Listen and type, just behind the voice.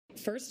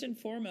First and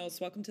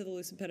foremost, welcome to the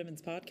Loose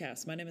Impediments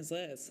podcast. My name is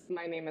Liz.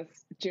 My name is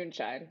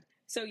Juneshine.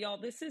 So, y'all,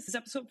 this is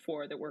episode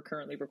 4 that we're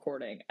currently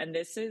recording, and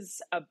this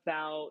is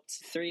about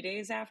 3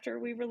 days after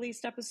we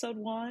released episode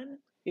 1.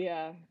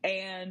 Yeah.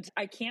 And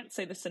I can't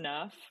say this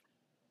enough.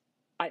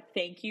 I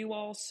thank you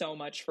all so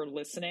much for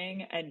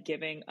listening and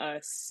giving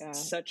us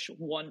such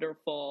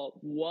wonderful,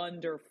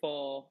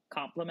 wonderful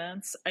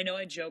compliments. I know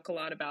I joke a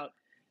lot about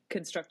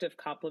constructive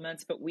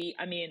compliments, but we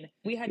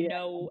had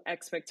no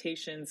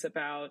expectations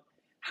about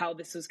how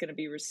this was going to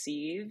be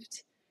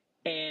received,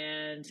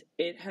 and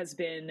it has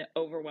been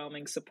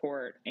overwhelming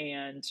support,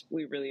 and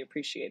we really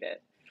appreciate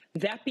it.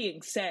 That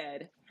being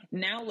said,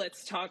 now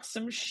let's talk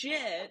some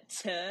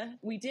shit.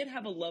 We did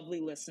have a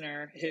lovely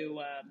listener who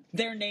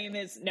their name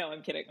is, no,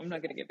 I'm kidding. I'm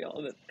not going to give you all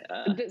of it.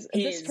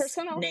 This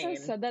person also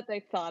said that they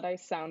thought I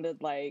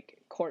sounded like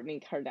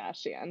Kourtney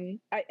Kardashian.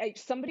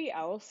 Somebody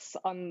else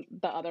on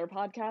the other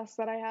podcast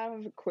that I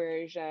have,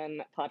 Queer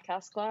Asian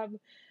Podcast Club,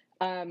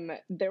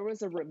 there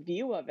was a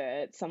review of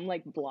it. Some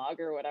like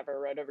blog or whatever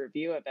wrote a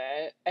review of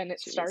it. And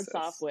it starts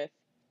off with,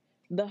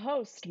 the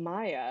host,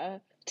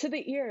 Maya, to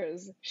the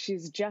ears,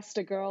 she's just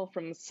a girl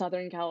from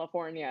Southern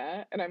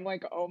California. And I'm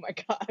like, oh my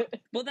God.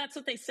 Well, that's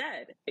what they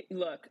said.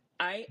 Look,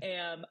 I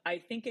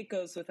think it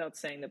goes without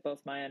saying that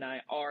both Maya and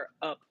I are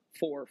up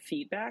for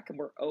feedback, and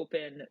we're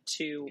open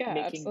to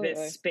making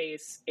this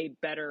space a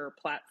better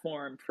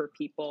platform for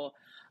people.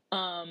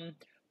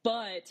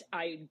 But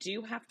I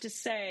do have to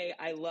say,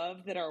 I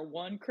love that our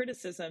one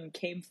criticism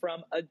came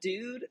from a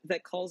dude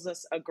that calls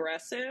us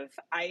aggressive.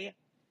 I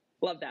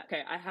love that.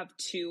 Okay, I have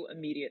 2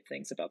 immediate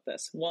things about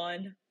this.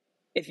 One,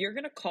 if you're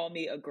going to call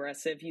me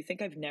aggressive, you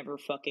think I've never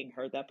fucking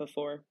heard that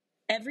before?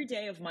 Every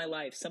day of my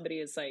life, somebody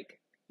is like,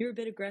 you're a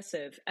bit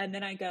aggressive. And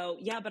then I go,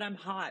 yeah, but I'm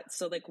hot.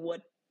 So like,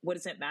 what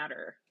does it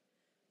matter?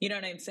 You know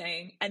what I'm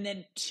saying? And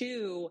then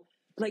 2,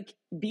 like,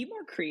 be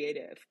more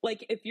creative.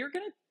 Like, if you're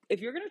going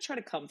to try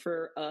to come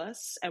for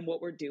us and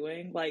what we're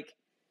doing, like,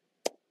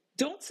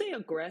 don't say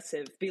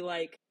aggressive. Be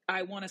like,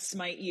 I want to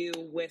smite you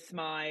with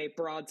my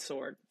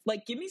broadsword.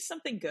 Like, give me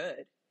something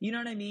good. You know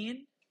what I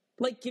mean?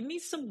 Like, give me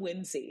some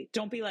whimsy.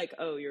 Don't be like,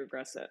 oh, you're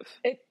aggressive.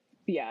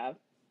 Yeah.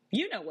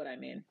 You know what I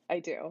mean? I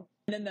do.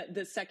 And then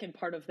the second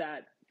part of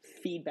that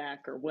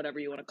feedback, or whatever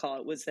you want to call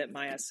it, was that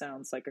Maya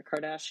sounds like a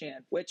Kardashian,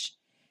 which,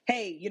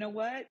 hey, you know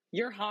what?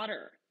 You're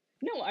hotter.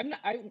 No, I'm not.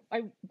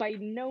 I by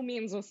no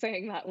means was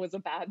saying that was a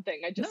bad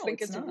thing. I just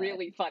think it's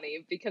really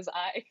funny because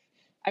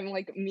I'm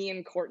like, me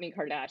and Kourtney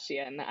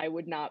Kardashian. I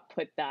would not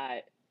put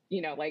that,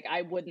 like,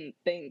 I wouldn't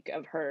think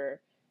of her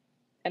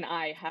and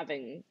I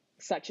having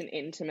such an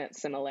intimate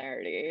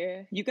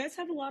similarity. You guys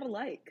have a lot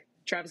alike.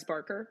 Travis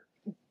Barker.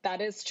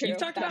 That is true. You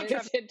talked about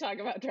I did talk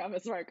about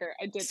Travis Barker.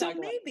 I did. So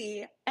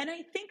maybe, and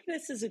I think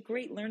this is a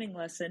great learning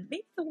lesson.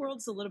 Maybe the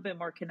world's a little bit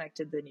more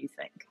connected than you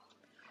think.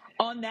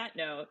 On that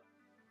note,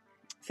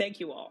 thank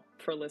you all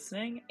for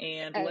listening,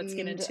 and let's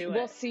get into it.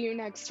 We'll see you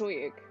next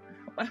week.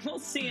 We'll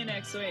see you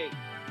next week.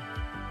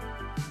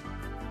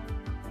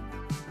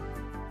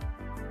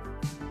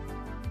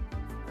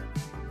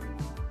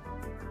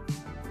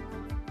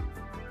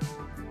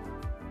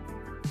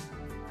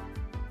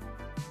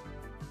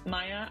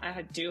 Maya,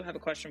 I do have a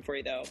question for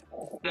you, though.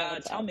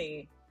 Tell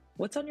me,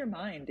 what's on your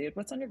mind, dude?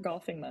 What's on your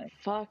golfing mind?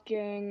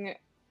 Fucking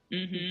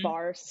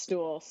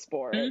Barstool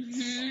Sports.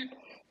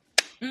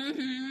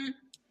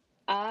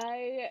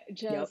 I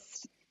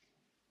just...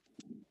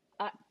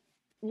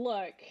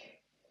 look,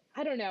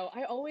 I don't know.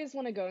 I always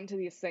want to go into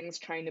these things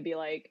trying to be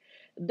like,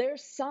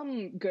 there's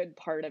some good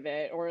part of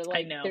it, or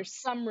like, there's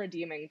some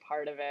redeeming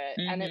part of it.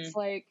 And it's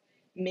like,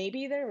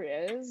 maybe there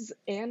is.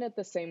 And at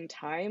the same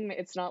time,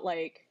 it's not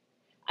like,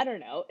 I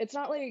don't know. It's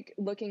not like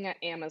looking at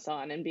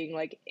Amazon and being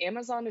like,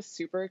 Amazon is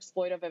super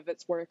exploitive of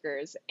its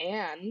workers,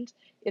 and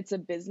it's a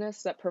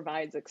business that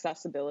provides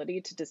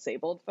accessibility to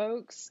disabled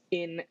folks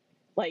in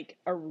like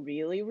a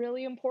really,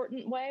 really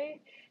important way.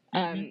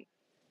 And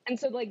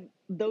so, like,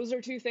 those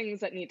are 2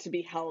 things that need to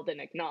be held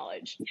and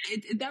acknowledged.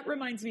 That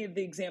reminds me of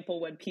the example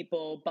when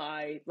people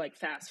buy, like,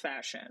 fast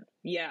fashion.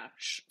 Yeah,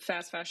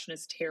 fast fashion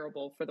is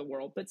terrible for the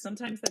world, but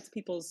sometimes that's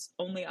people's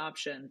only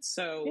option.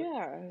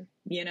 So,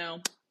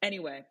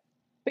 anyway.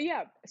 But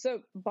yeah,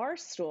 so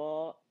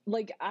Barstool,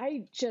 like,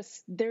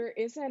 there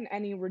isn't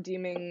any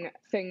redeeming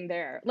thing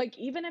there. Like,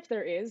 even if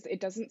there is, it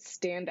doesn't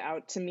stand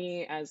out to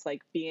me as,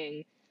 like,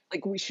 being...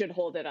 like, we should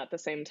hold it at the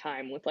same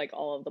time with, like,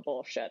 all of the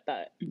bullshit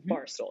that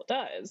Barstool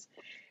does.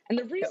 And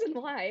the reason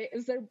why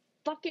is their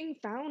fucking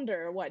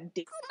founder, we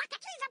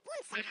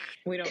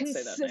don't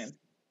say that name.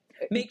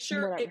 Make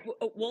sure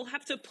we'll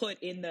have to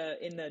put in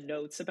the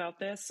notes about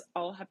this.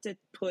 I'll have to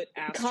put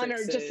asterisks.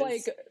 Connor, just,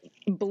 like,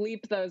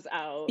 bleep those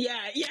out.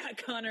 Yeah,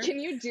 Connor. Can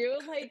you do,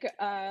 like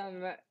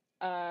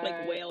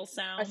whale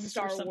sounds, a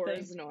Star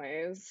Wars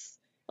noise?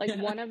 Like,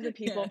 one of the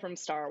people from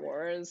Star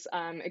Wars.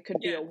 It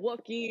could be a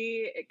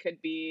Wookiee. It could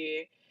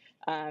be,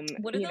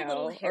 what are the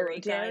little hairy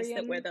guys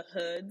that wear the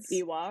hoods?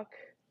 Ewok.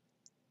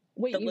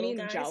 Wait, you mean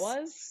guys?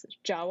 Jawas?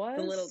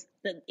 Jawas?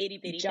 The itty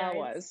bitty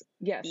Jawas. guys?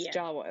 Yes,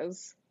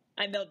 Jawas.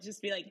 And they'll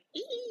just be like,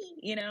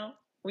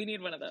 we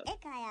need one of those.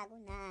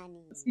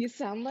 You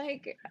sound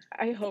like,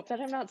 I hope that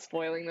I'm not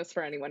spoiling this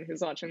for anyone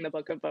who's watching the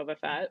Book of Boba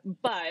Fett,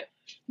 but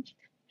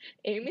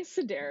Amy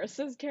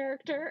Sedaris'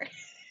 character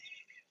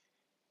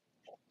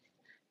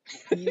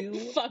you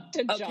fucked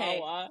a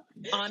Jawa.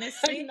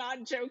 Honestly, I'm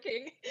not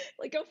joking.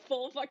 Like a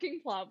full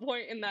fucking plot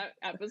point in that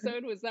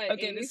episode was that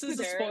Amy this is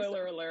Sedaris a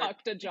spoiler alert.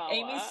 Fucked a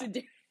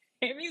Jawa.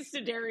 Amy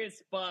Sedaris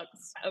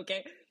fucks.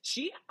 Okay,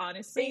 she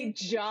honestly a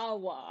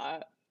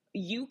Jawa.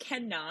 You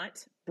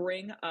cannot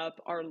bring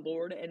up our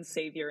Lord and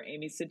Savior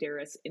Amy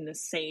Sedaris in the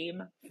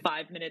same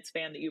 5 minute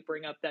span that you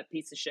bring up that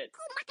piece of shit.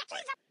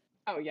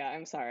 Oh yeah,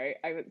 I'm sorry.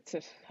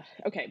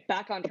 Okay,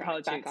 back on track.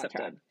 Apology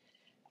accepted.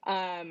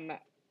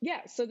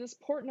 Yeah, so this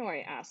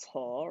Portnoy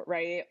asshole,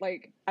 right?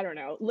 Like, I don't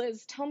know.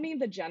 Liz, tell me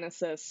the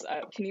genesis.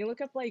 Can you look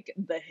up, like,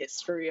 the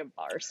history of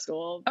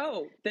Barstool?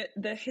 Oh,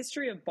 the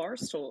history of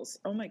Barstools.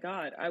 Oh, my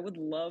God. I would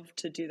love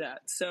to do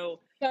that.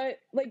 So... But,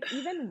 like,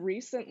 even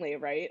recently,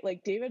 right?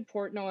 Like, David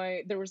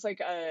Portnoy, there was,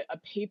 like, an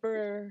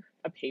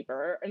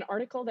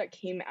article that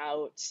came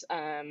out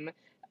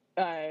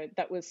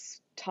that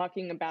was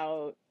talking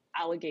about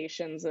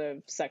allegations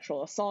of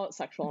sexual assault,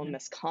 sexual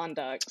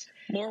misconduct.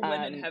 More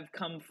women have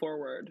come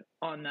forward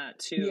on that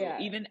too. Yeah.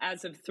 Even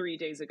as of 3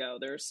 days ago,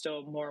 there's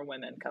still more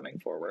women coming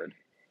forward.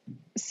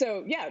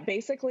 So yeah,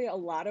 basically a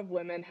lot of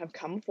women have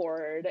come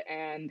forward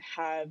and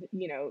have,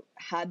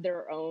 had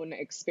their own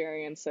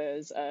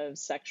experiences of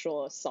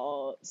sexual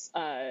assault,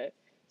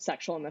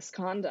 sexual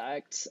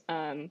misconduct.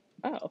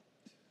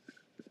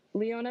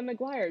 Leona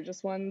Maguire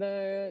just won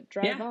the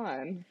Drive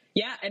On.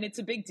 Yeah, and it's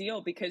a big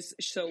deal because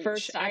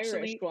first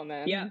Irish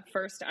woman. Yeah,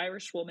 first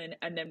Irish woman.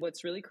 And then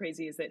what's really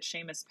crazy is that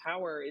Seamus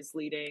Power is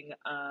leading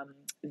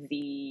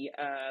the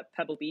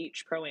Pebble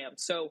Beach Pro-Am.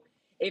 So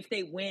if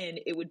they win,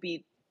 it would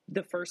be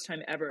the first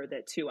time ever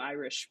that 2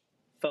 Irish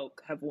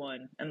folk have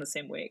won in the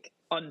same week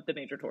on the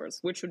major tours,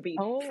 which would be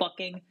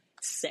fucking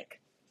sick.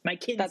 My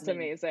kids. That's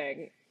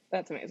amazing.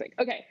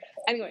 Okay.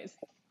 Anyways,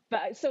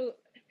 but so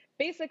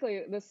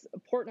basically, this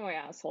Portnoy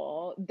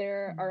asshole,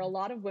 there are a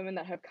lot of women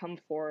that have come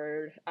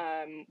forward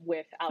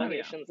with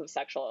allegations of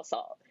sexual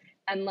assault.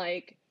 And,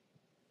 like,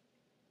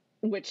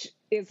 which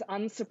is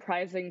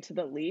unsurprising to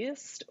the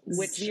least,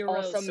 which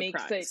also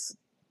makes it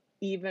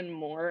even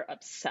more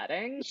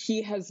upsetting.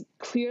 He has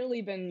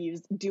clearly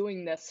been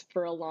doing this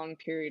for a long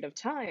period of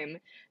time.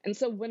 And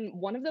so when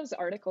one of those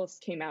articles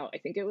came out, I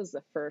think it was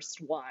the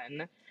first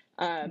one,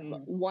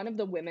 one of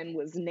the women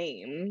was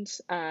named,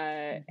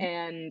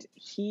 and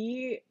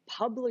he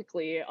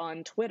publicly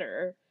on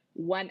Twitter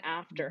went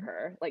after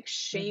her, like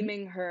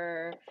shaming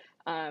her.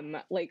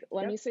 Like,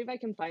 let me see if I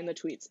can find the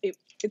tweets.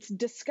 It's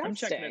disgusting. I'm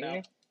checking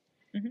it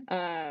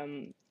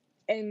out.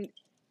 And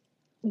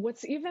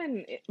what's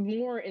even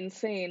more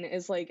insane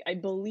is, like, I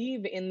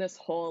believe in this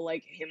whole,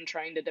 like, him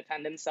trying to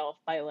defend himself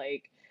by,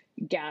 like,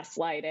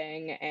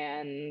 gaslighting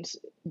and,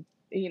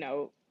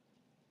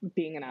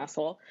 being an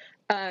asshole.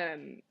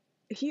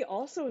 He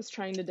also is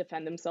trying to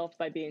defend himself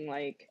by being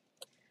like,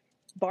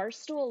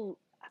 Barstool,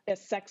 a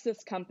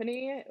sexist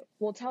company,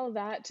 will tell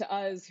that to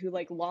us who,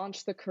 like,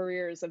 launched the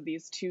careers of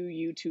these 2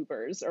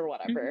 YouTubers or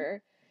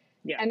whatever.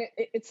 Yeah. And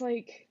it's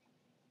like,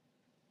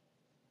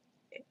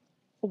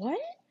 what?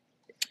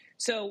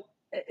 So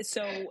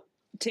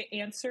to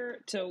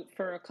answer,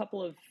 for a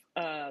couple of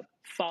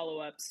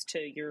follow-ups to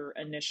your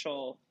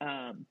initial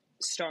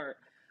start,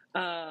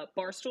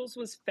 Barstools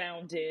was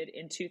founded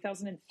in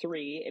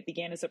 2003. It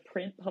began as a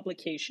print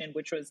publication,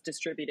 which was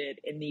distributed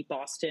in the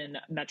Boston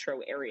metro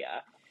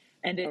area.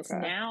 And it's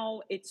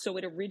now, it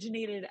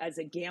originated as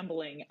a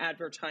gambling,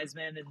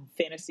 advertisement, and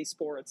fantasy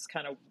sports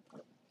kind of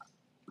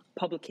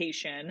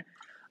publication.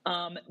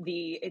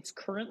 It's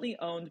currently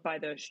owned by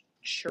the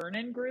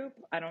Chernin Group.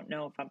 I don't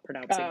know if I'm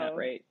pronouncing that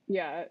right.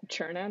 Yeah,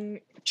 Chernin.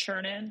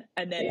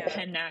 And then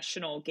Penn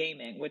National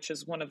Gaming, which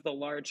is one of the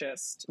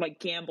largest, like,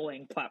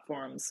 gambling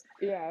platforms.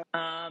 Yeah.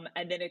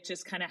 And then it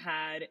just kind of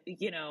had,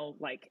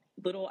 like,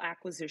 little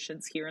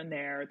acquisitions here and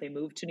there. They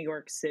moved to New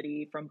York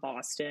City from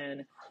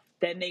Boston.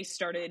 Then they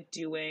started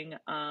doing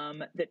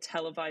the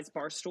televised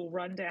Barstool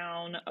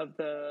rundown of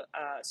the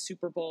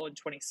Super Bowl in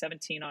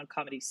 2017 on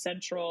Comedy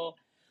Central.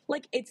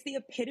 Like, it's the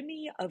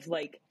epitome of,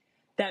 like,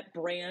 that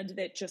brand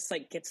that just,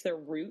 like, gets their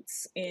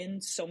roots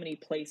in so many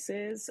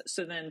places.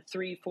 So then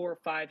 3, 4,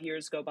 5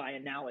 years go by,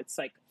 and now it's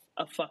like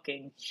a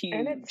fucking huge.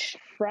 And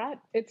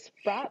it's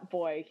frat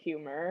boy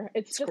humor.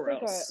 It's just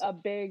gross. Like a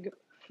big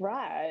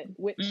frat,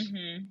 which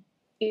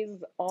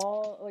is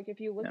all, like, if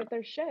you look at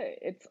their shit,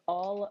 it's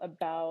all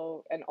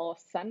about and all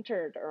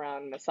centered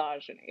around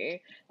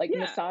misogyny, like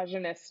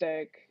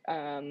misogynistic.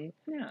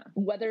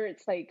 Whether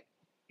it's like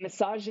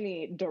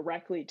misogyny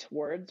directly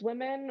towards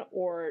women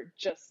or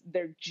just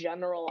their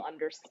general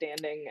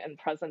understanding and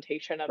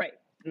presentation of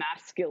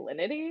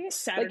masculinity.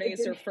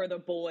 Saturdays are for the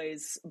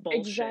boys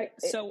bullshit.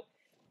 So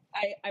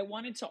I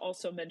wanted to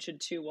also mention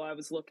too, while I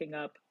was looking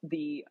up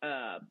the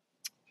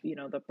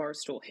the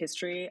Barstool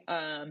history,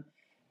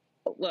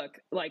 look,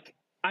 like,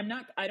 I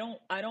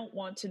don't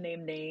want to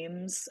name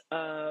names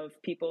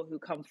of people who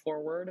come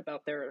forward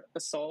about their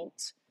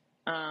assault.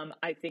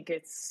 I think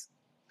it's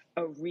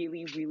a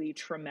really, really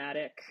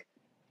traumatic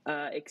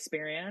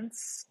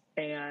experience.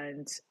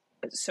 And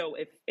so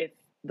if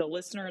the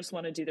listeners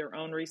want to do their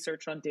own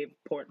research on Dave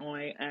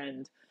Portnoy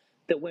and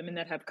the women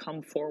that have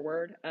come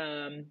forward,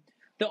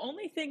 the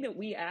only thing that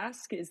we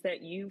ask is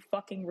that you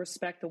fucking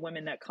respect the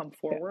women that come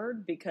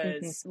forward,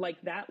 because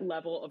like that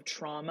level of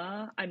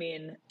trauma, I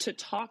mean, to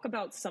talk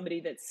about somebody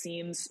that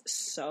seems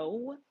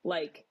so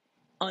like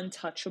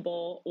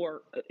untouchable,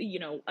 or, you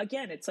know,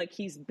 again, it's like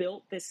he's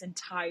built this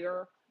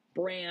entire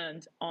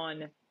brand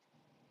on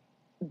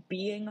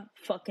being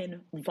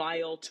fucking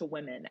vile to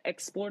women,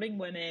 exploiting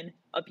women,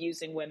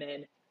 abusing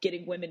women,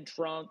 getting women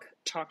drunk,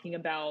 talking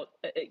about,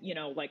 you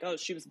know, like, oh,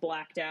 she was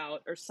blacked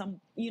out or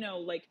some, you know,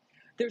 like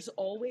there's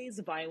always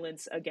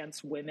violence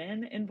against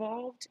women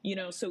involved, you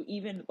know, so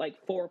even like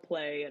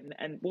foreplay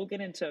and we'll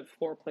get into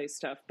foreplay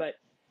stuff, but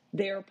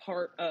they're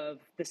part of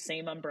the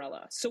same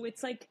umbrella. So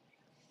it's like,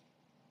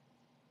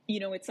 you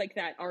know, it's like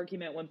that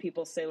argument when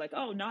people say like,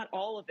 oh, not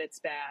all of it's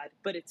bad,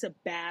 but it's a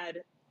bad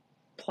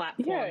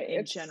platform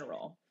in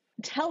general.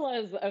 Tell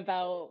us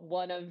about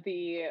one of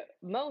the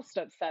most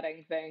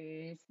upsetting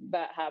things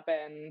that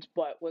happened.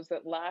 What was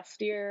it,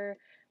 last year,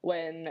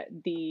 when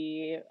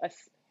the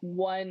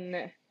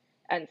one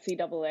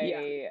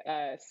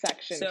NCAA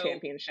section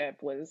championship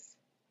was...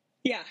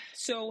 Yeah,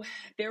 so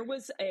there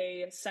was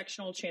a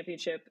sectional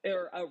championship,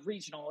 or a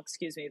regional,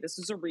 excuse me. This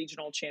was a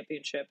regional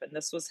championship, and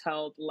this was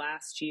held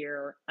last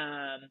year.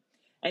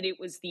 And it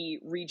was the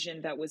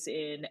region that was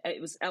in,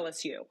 it was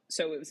LSU.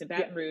 So it was in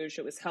Baton Rouge.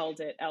 It was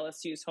held at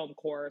LSU's home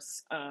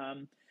course,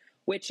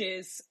 which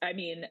is, I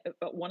mean,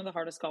 one of the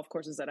hardest golf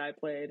courses that I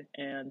played.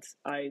 And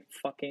I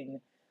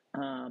fucking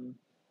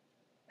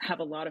have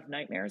a lot of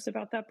nightmares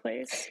about that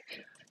place.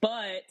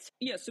 But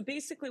yeah, so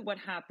basically what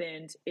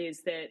happened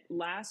is that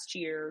last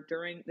year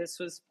this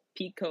was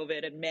peak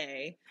COVID in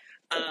May,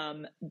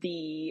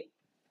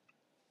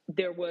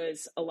 there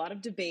was a lot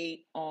of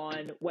debate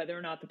on whether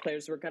or not the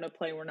players were going to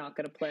play or not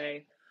going to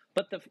play.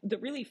 But the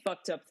really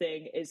fucked up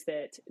thing is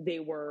that they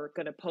were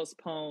going to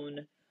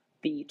postpone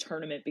the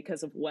tournament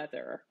because of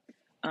weather.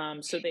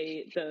 So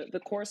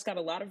the course got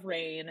a lot of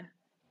rain,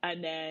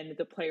 and then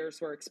the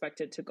players were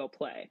expected to go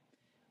play.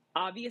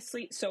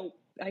 Obviously, so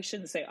I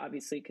shouldn't say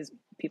obviously, because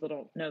people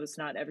don't know this.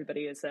 Not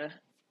everybody is a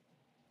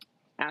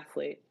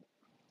athlete,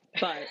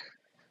 but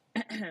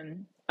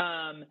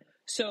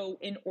so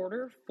in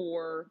order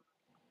for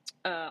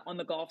on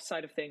the golf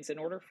side of things, in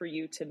order for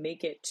you to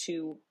make it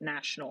to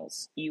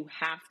nationals, you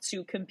have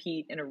to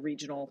compete in a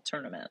regional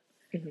tournament.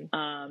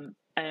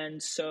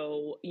 And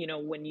so, you know,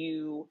 when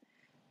you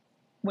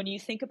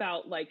think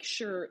about, like,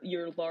 sure,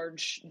 your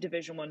large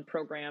Division I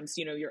programs,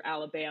 you know, your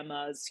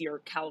Alabamas, your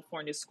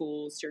California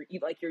schools, your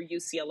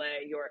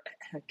UCLA, your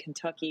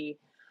Kentucky,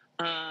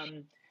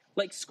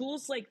 like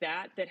schools like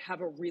that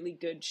have a really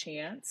good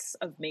chance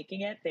of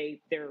making it.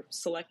 They're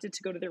selected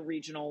to go to their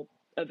regional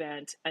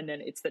event, and then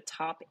it's the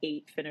top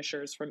 8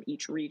 finishers from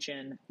each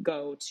region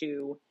go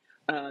to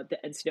the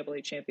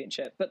NCAA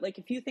championship. But like,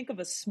 if you think of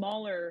a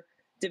smaller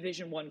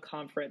Division I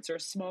conference or a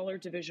smaller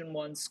Division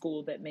I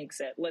school that makes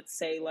it, let's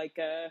say like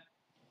a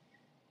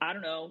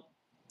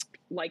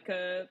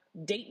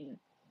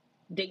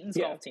Dayton's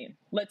golf team.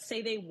 Let's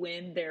say they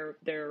win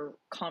their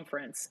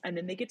conference, and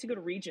then they get to go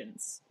to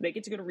regions. They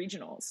get to go to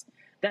regionals.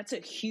 That's a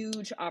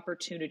huge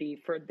opportunity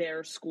for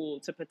their school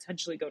to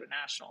potentially go to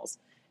nationals.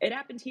 It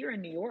happened here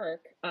in New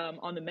York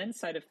on the men's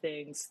side of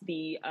things.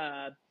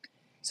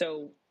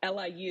 So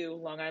LIU,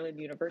 Long Island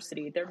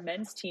University, their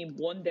men's team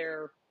won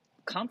their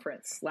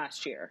conference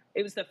last year.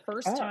 It was the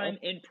first time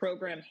in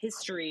program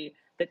history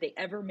that they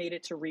ever made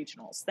it to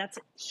regionals. That's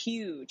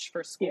huge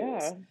for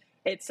schools. Yeah.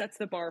 It sets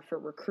the bar for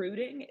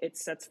recruiting. It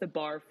sets the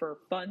bar for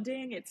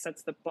funding. It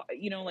sets the bar,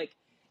 you know, like,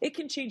 it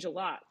can change a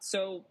lot.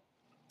 So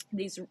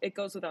it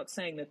goes without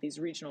saying that these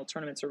regional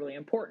tournaments are really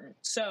important.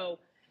 So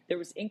there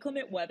was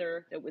inclement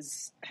weather that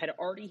had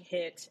already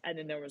hit, and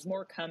then there was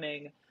more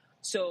coming.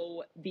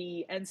 So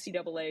the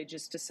NCAA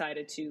just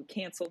decided to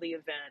cancel the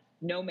event.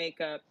 No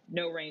makeup,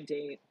 no rain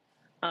date.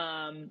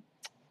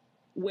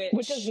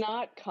 Which is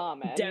not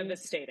common.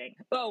 Devastating.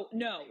 Oh,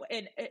 no.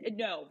 And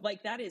no,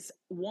 like, that was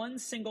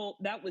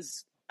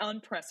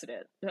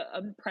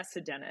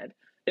unprecedented.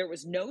 There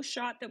was no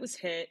shot that was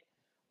hit.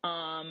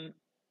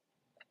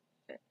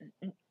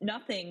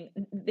 Nothing.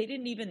 They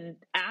didn't even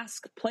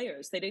ask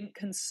players. They didn't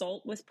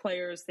consult with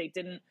players.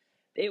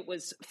 It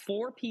was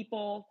 4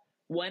 people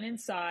went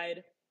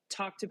inside,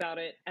 talked about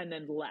it, and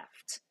then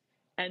left.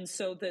 And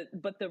so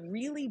but the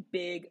really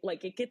big,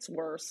 like, it gets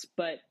worse,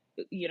 but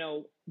you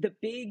know,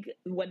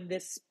 when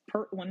this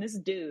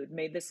dude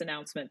made this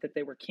announcement that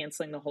they were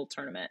canceling the whole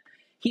tournament,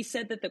 he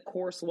said that the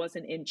course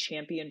wasn't in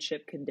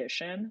championship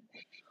condition,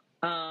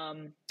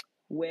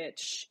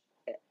 which,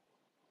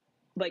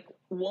 like,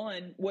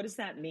 one, what does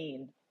that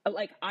mean?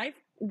 Like, I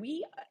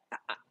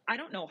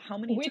don't know how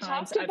many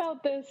times talked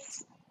about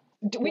this.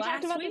 We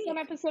talked about this on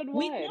episode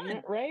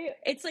 1, right?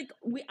 It's like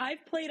we've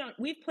played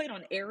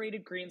on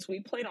aerated greens,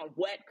 we've played on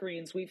wet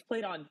greens, we've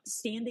played on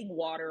standing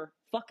water,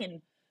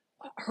 fucking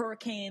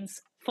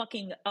hurricanes,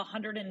 fucking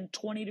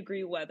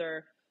 120-degree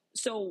weather.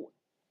 so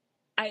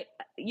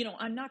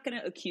I'm not going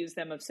to accuse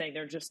them of saying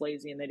they're just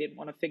lazy and they didn't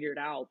want to figure it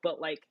out,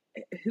 but like,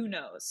 who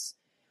knows?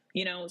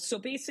 So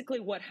basically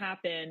what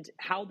happened,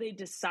 how they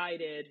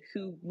decided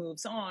who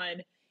moves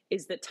on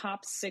is the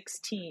top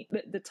 6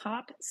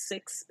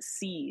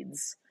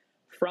 seeds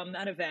from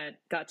that event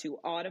got to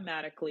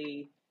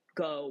automatically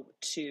go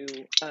to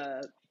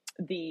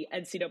the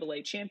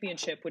NCAA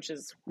championship, which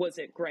was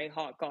at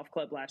Greyhawk Golf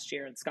Club last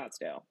year in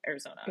Scottsdale,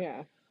 Arizona.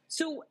 Yeah.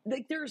 So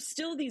like there are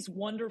still these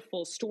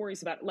wonderful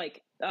stories about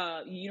like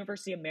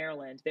University of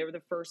Maryland. They were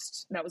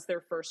that was their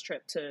first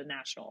trip to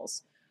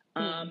nationals.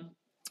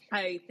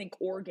 I think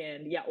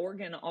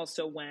Oregon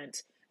also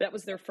went. That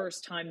was their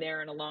first time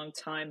there in a long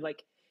time.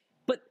 Like,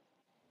 but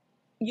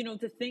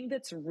the thing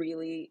that's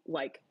really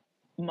like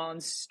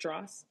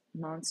monstrous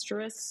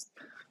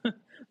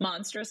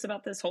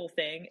about this whole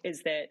thing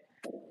is that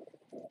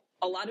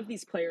a lot of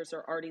these players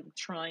are already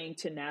trying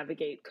to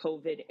navigate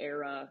COVID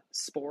era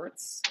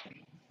sports.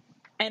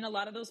 And a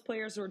lot of those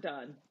players were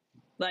done.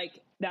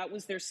 Like that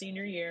was their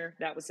senior year.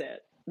 That was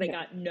it. They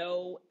got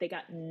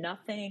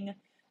nothing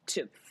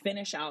to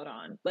finish out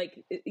on.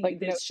 Like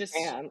there's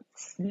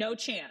no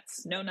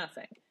chance, no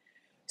nothing.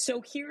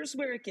 So here's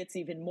where it gets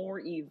even more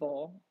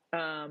evil,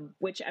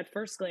 which at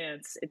first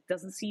glance, it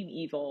doesn't seem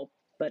evil,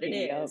 but it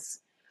is.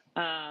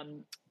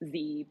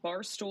 The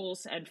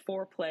Barstools and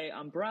Foreplay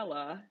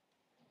umbrella.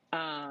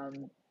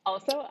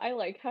 Also, I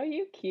like how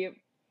you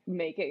keep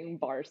making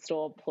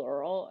Barstool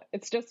plural.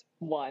 It's just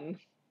one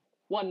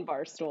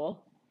Barstool.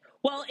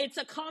 Well, it's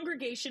a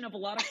congregation of a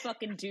lot of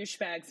fucking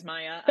douchebags,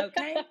 Maya,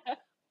 okay?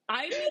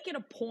 I make it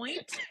a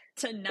point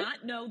to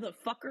not know the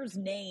fucker's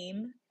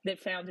name that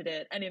founded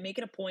it, and I make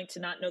it a point to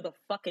not know the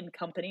fucking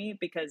company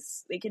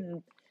because they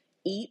can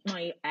eat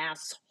my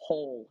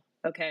asshole,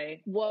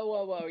 okay?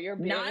 Whoa. You're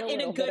being not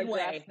in a good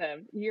way.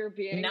 You're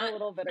being a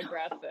little bit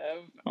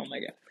aggressive. Oh my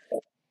God.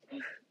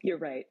 You're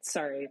right.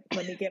 Sorry.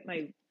 Let me get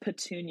my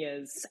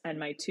petunias and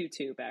my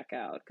tutu back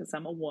out because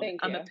I'm a woman.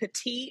 I'm a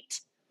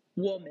petite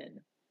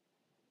woman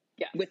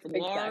with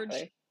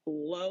large,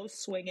 low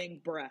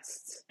swinging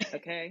breasts.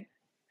 Okay.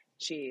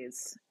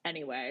 Jeez.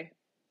 Anyway.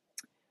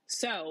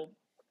 So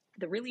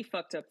the really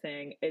fucked up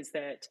thing is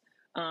that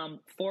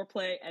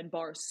Foreplay and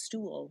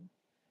Barstool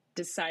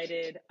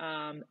decided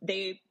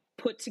they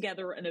put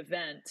together an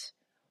event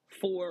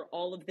for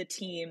all of the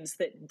teams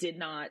that did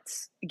not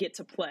get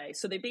to play.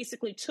 So they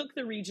basically took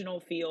the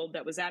regional field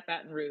that was at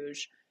Baton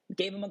Rouge,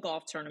 gave them a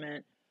golf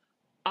tournament.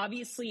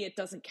 Obviously, it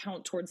doesn't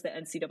count towards the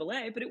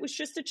NCAA, but it was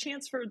just a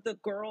chance for the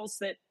girls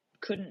that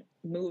couldn't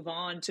move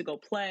on to go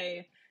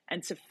play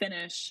and to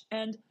finish.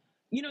 And,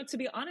 to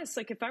be honest,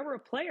 like if I were a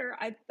player,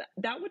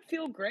 that would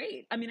feel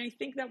great. I mean, I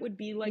think that would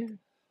be like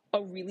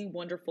a really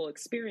wonderful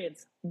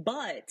experience.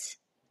 But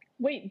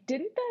wait,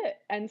 didn't the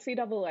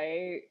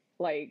NCAA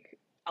like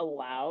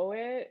allow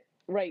it?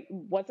 Right?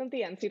 Wasn't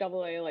the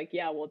NCAA like,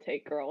 yeah, we'll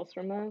take girls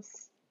from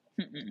this?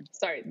 Mm-mm.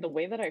 Sorry, the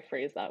way that I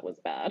phrased that was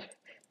bad.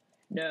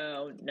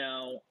 No,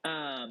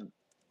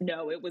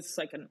 it was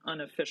like an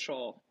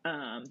unofficial.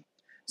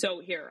 So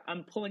here,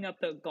 I'm pulling up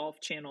the Golf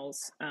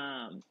Channel's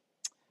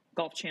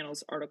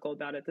article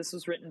about it. This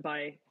was written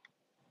by,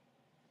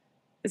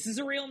 this is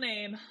a real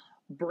name,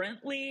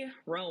 Brentley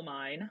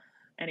Romine.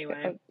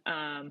 Anyway,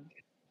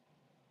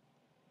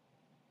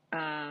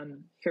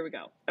 here we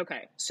go.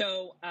 Okay,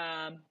 so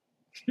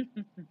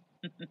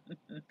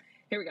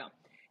here we go.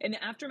 In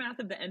the aftermath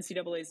of the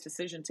NCAA's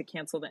decision to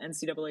cancel the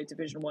NCAA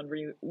Division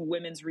I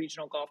Women's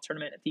Regional Golf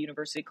Tournament at the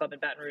University Club in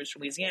Baton Rouge,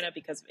 Louisiana,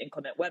 because of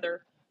inclement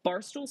weather,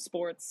 Barstool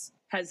Sports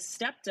has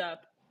stepped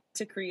up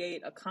to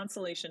create a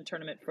consolation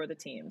tournament for the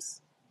teams.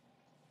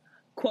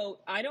 Quote,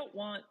 I don't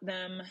want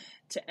them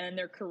to end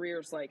their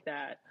careers like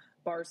that,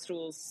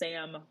 Barstool's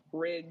Sam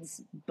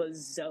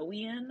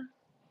Riggs-Bazoian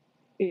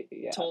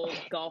told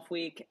Golf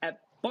Week as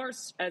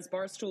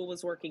Barstool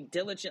was working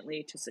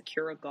diligently to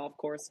secure a golf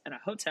course and a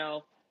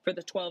hotel for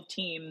the 12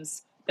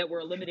 teams that were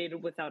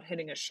eliminated without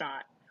hitting a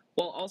shot,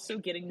 while also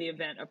getting the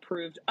event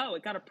approved. Oh,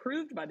 it got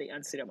approved by the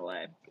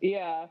NCAA.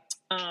 Yeah.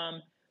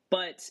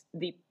 But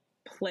the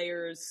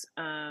players,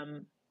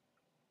 in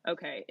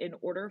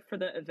order for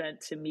the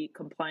event to meet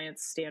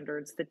compliance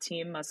standards, the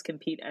team must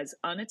compete as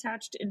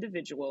unattached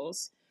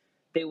individuals.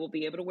 They will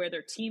be able to wear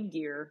their team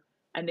gear,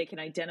 and they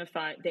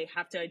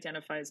have to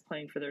identify as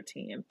playing for their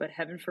team. But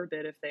heaven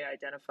forbid if they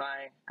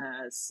identify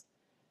as,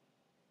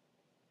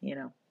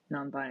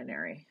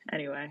 non-binary.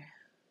 Anyway.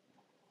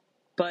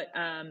 But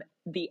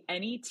the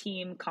any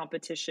team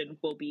competition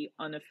will be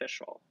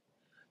unofficial.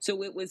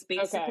 So it was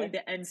basically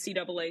the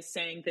NCAA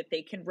saying that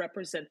they can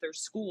represent their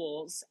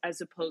schools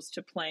as opposed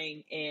to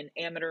playing in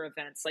amateur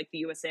events like the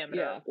U.S.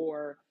 Amateur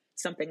or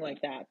something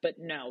like that. But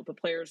no, the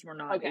players were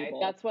not able.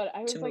 That's what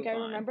I was like. I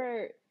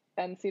remember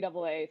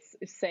NCAA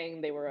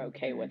saying they were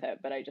okay with it,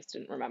 but I just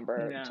didn't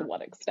remember to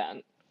what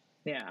extent.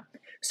 Yeah.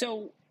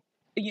 So,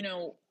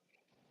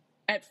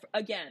 at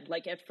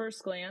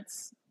first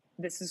glance,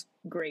 this is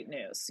great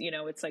news.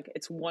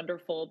 It's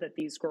wonderful that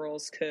these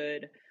girls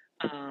could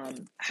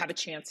have a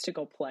chance to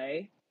go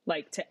play,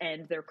 like to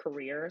end their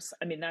careers.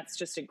 I mean, that's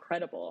just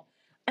incredible.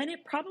 And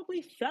it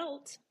probably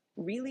felt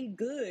really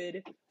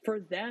good for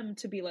them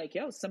to be like,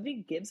 yo,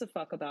 somebody gives a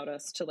fuck about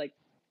us to like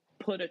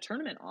put a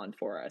tournament on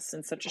for us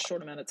in such a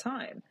short amount of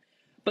time.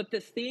 But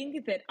the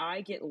thing that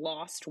I get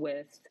lost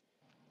with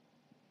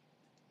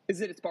is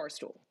that it's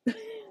Barstool.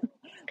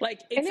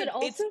 Like, and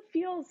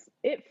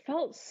it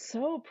felt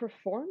so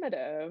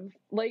performative.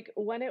 Like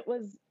when it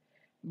was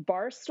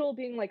Barstool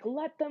being like,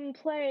 let them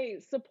play,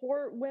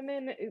 support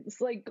women, it's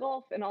like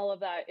golf and all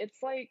of that.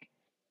 It's like,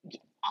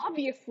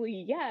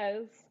 obviously,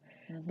 yes,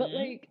 but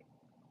like,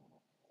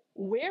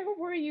 where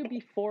were you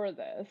before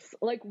this?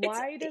 Like,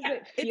 why does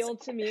it feel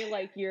to me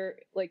like you're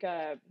like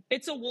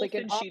it's a wolf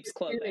in sheep's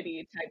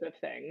clothing type of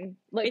thing?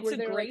 Like, it's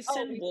a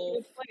Grayson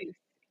wolf.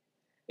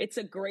 It's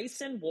a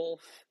Grayson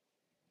wolf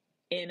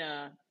in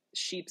a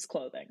sheep's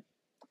clothing,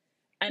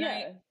 and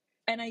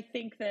I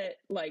think that,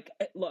 like,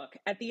 look,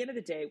 at the end of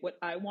the day, what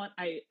I want,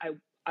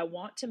 I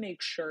want to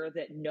make sure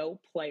that no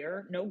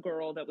player, no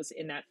girl that was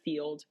in that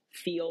field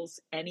feels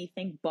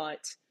anything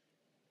but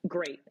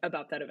great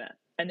about that event.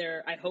 And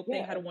I hope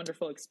they had a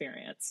wonderful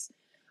experience.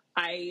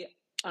 I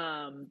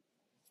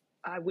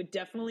would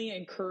definitely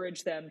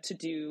encourage them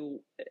to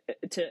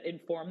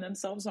inform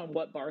themselves on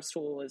what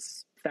Barstool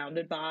is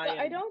founded by.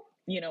 I don't,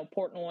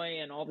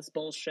 Portnoy and all this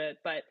bullshit.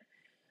 But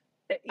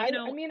I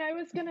mean, I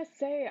was gonna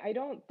say, I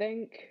don't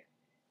think.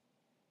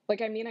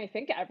 Like, I mean, I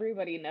think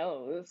everybody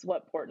knows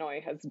what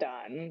Portnoy has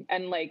done,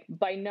 and like,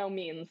 by no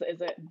means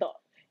is it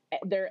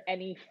there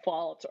any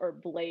fault or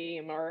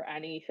blame or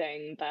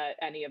anything that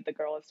any of the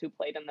girls who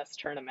played in this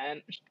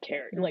tournament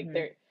carry. Like,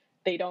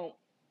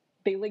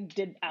 they like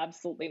did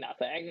absolutely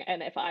nothing.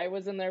 And if I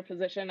was in their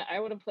position, I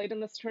would have played in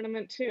this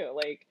tournament too.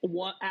 Like,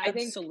 what?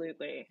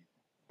 Absolutely.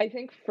 I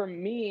think for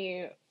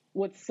me,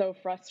 what's so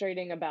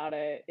frustrating about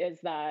it is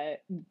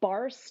that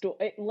Barstool,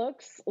 it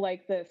looks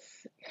like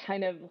this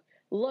kind of,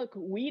 look,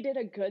 we did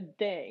a good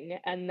thing,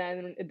 and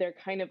then they're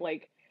kind of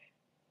like,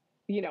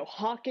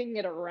 hawking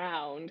it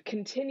around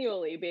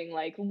continually, being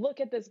like, look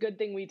at this good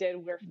thing we did,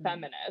 we're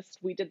feminist,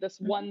 we did this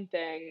one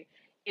thing.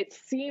 It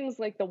seems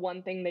like the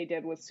one thing they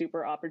did was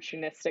super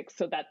opportunistic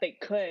so that they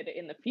could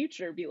in the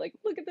future be like,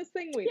 look at this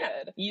thing we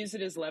did, use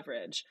it as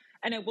leverage.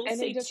 And I will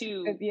say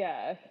too,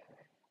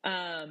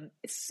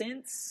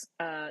 since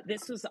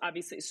this was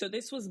obviously, so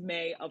this was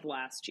May of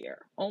last year,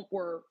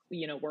 we're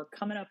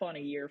coming up on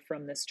a year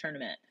from this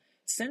tournament.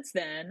 Since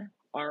then,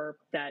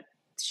 that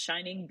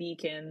shining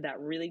beacon, that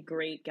really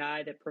great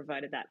guy that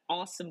provided that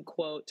awesome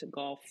quote to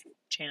Golf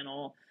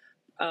Channel,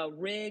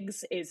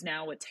 Riggs is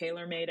now a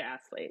TaylorMade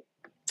athlete.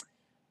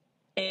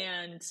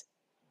 And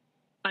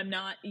I'm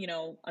not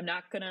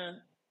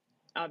gonna,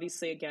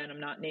 obviously, again, I'm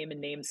not naming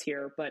names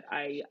here, but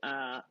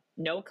I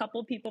know a couple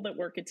of people that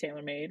work at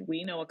TaylorMade.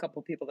 We know a couple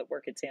of people that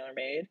work at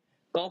TaylorMade.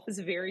 Golf is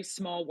a very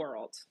small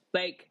world.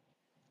 Like,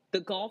 the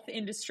golf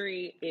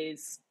industry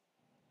is,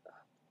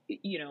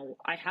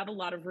 I have a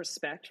lot of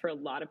respect for a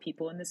lot of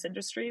people in this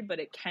industry, but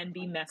it can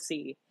be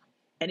messy.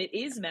 And it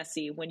is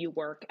messy when you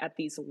work at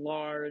these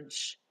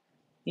large,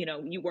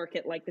 you work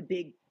at like the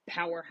big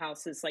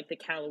powerhouses, like the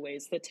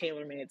Callaways, the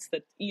TaylorMades,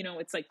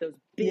 it's like those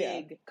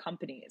big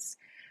companies.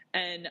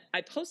 And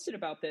I posted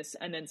about this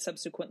and then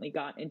subsequently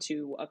got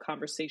into a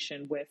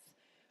conversation with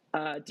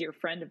a dear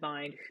friend of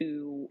mine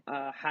who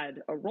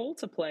had a role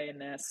to play in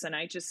this. And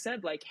I just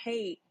said, like,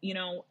 hey,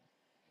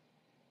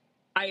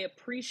 I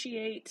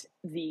appreciate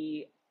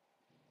the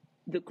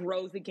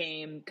grow the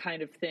game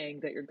kind of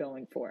thing that you're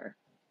going for.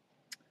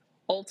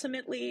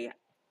 Ultimately,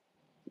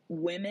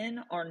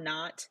 women are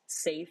not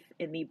safe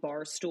in the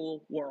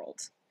Barstool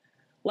world.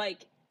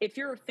 Like, if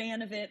you're a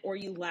fan of it or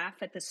you laugh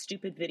at the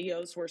stupid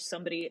videos where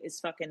somebody is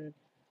fucking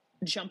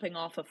jumping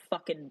off a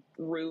fucking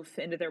roof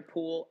into their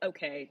pool,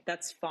 okay,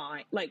 that's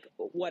fine. Like,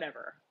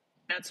 whatever.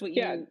 That's what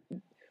you...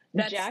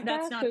 That's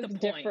not the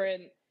point.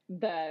 Different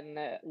than,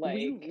 like...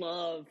 We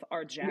love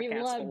our Jackass We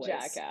love boys.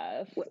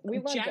 Jackass. We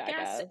love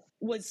Jackass.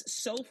 Was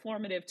so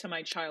formative to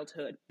my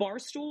childhood.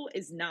 Barstool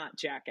is not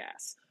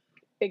Jackass.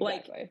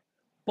 Exactly. Like,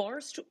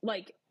 Barstool,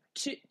 like,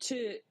 to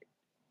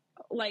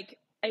like,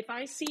 if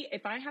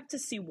I have to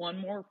see one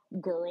more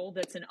girl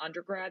that's an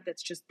undergrad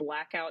that's just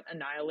blackout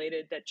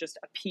annihilated, that just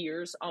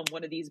appears on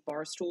one of these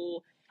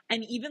Barstool,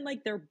 and even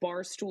like their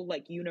Barstool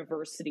like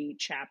university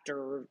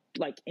chapter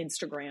like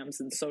Instagrams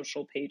and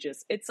social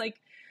pages, it's like,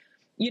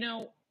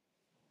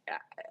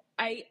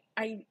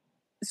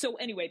 so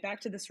anyway,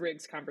 back to this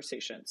Riggs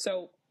conversation.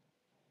 So,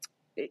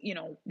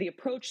 the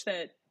approach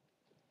that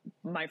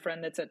my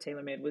friend that's at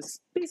TaylorMade was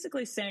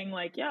basically saying,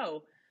 like,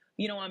 yo,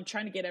 I'm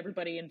trying to get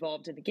everybody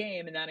involved in the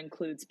game, and that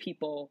includes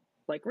people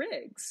like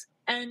Riggs.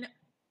 And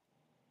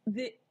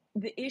the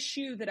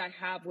issue that I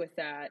have with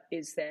that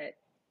is that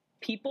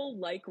people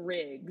like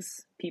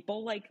Riggs,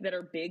 people like that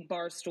are big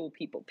Barstool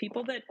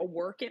people that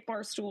work at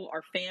Barstool,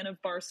 are fan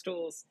of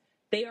Barstools,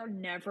 they are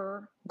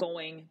never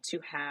going to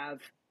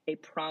have a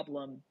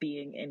problem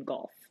being in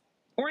golf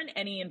or in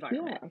any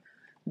environment. Yeah.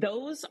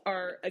 Those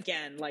are,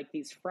 again, like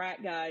these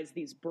frat guys,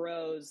 these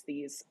bros,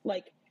 these,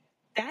 like,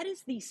 that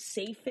is the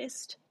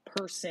safest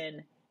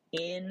person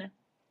in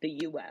the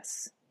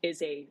U.S.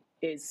 is a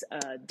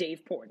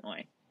Dave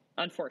Portnoy,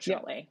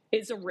 unfortunately,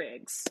 is a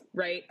Riggs,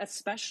 right?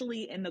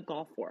 Especially in the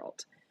golf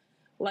world.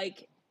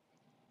 Like,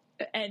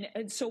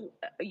 and so,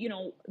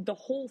 the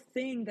whole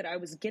thing that I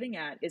was getting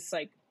at is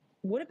like,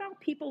 what about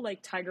people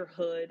like Tiger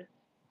Hood?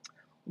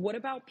 What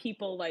about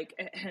people like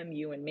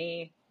you and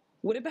me?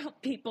 What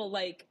about people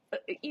like,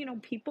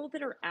 people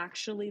that are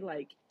actually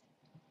like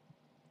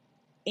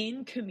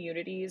in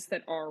communities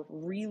that are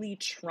really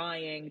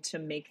trying to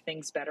make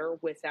things better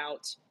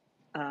without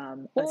a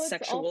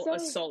sexual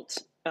assault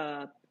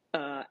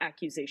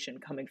accusation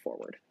coming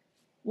forward?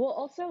 Well,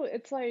 also,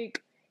 it's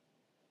like,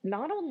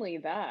 not only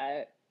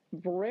that,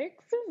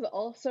 Briggs is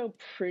also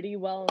pretty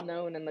well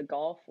known in the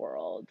golf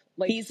world.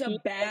 Like, he's a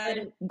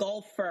bad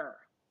golfer.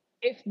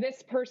 If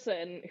this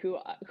person who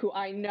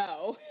I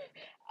know,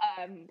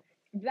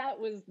 that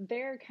was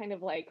their kind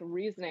of like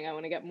reasoning, I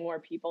want to get more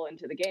people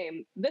into the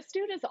game. This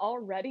dude is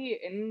already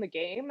in the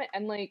game,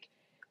 and like,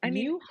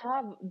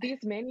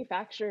 these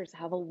manufacturers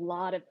have a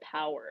lot of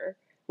power,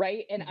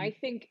 right? And I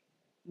think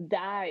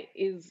that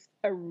is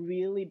a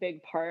really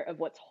big part of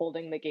what's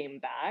holding the game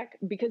back,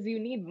 because you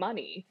need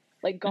money.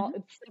 Like,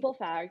 simple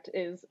fact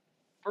is,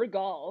 for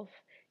golf,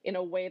 in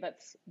a way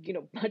that's,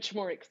 much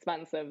more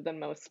expensive than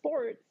most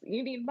sports,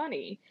 you need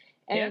money.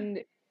 And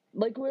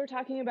like we've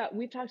talked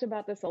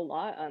about this a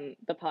lot on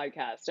the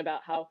podcast,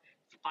 about how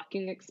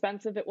fucking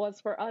expensive it was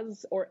for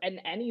us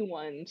and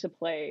anyone to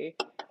play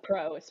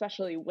pro,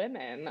 especially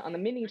women, on the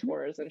mini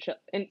tours and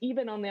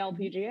even on the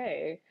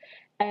LPGA.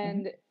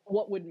 And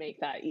what would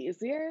make that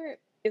easier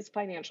is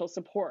financial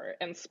support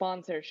and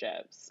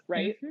sponsorships,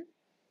 right?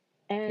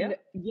 And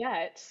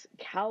yet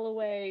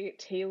Callaway,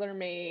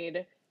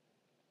 TaylorMade,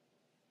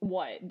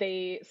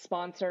 they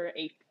sponsor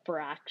a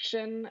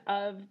fraction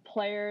of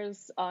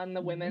players on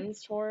the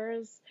women's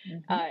tours.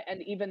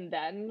 And even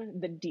then,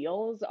 the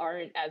deals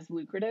aren't as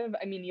lucrative.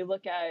 I mean, you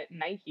look at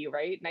Nike,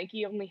 right?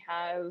 Nike only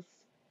has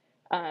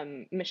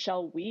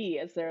Michelle Wie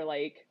as their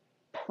like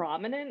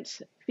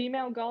prominent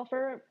female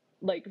golfer,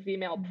 like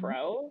female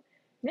pro.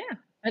 Yeah.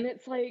 And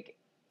it's like,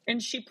 and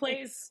she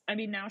plays, I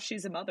mean, now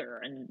she's a mother,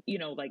 and,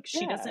 like,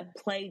 she doesn't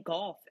play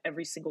golf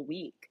every single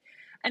week.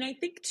 And I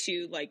think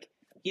too, like,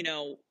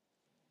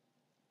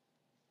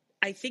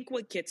 I think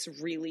what gets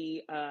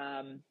really,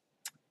 again,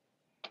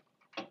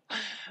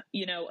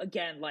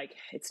 like,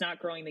 it's not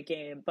growing the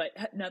game, but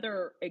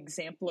another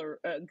example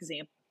of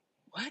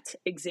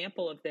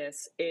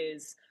this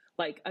is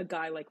like a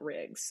guy like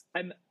Riggs.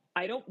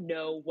 I don't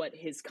know what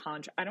his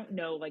contract, I don't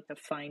know like the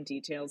fine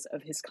details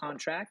of his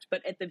contract,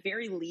 but at the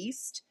very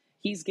least,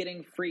 he's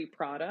getting free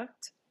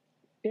product.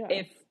 Yeah.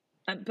 If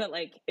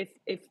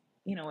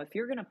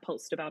you're going to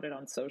post about it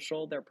on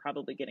social, they're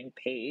probably getting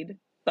paid.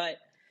 But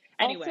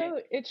anyway,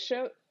 also it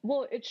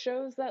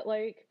shows that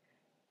like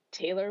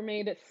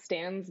TaylorMade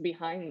stands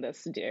behind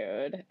this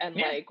dude, and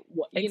like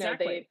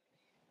exactly.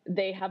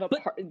 They have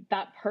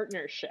that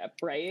partnership,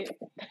 right?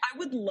 I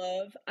would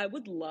love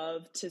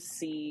to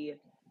see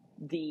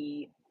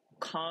the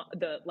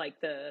contract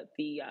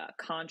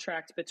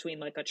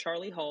between like a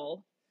Charlie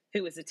Hull,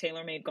 who is a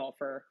TaylorMade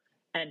golfer,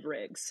 and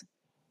Riggs.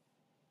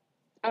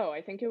 Oh,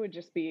 I think it would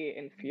just be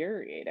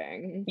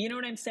infuriating. You know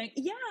what I'm saying?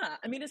 Yeah.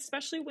 I mean,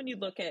 especially when you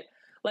look at,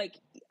 like,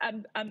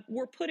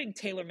 we're putting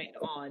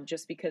TaylorMade on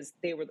just because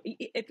they were,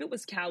 if it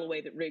was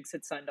Callaway that Riggs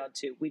had signed on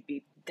to, we'd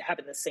be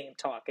having the same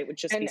talk. It would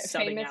just be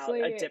subbing out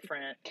a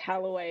different.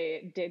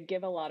 Callaway did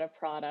give a lot of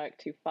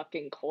product to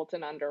fucking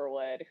Colton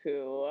Underwood,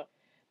 who,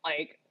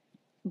 like,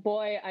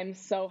 boy, I'm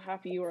so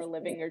happy you are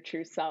living your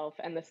true self,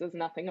 and this is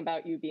nothing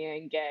about you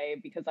being gay,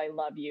 because I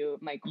love you,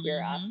 my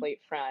queer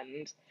athlete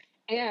friend.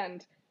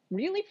 And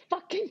really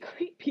fucking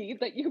creepy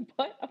that you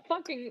put a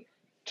fucking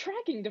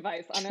tracking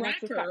device on an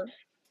ex's car.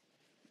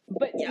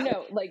 But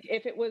no, like,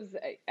 if it was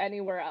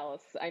anywhere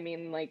else, I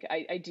mean, like,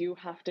 I do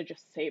have to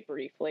just say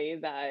briefly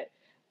that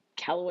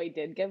Callaway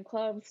did give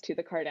clubs to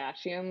the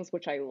Kardashians,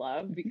 which I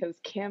love, because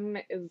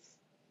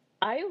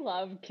I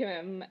love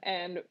Kim,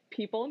 and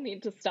people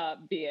need to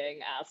stop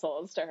being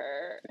assholes to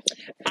her.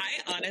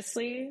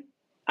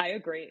 I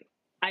agree.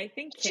 I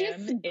think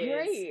Kim is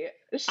great.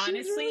 She's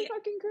honestly really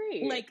fucking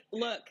great. Like,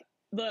 look,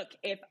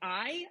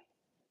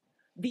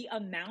 the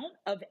amount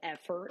of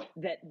effort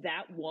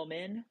that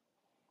woman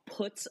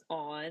puts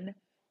on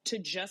to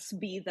just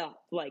be the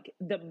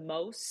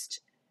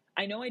most,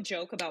 I know I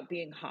joke about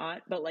being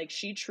hot, but like,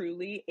 she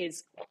truly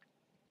is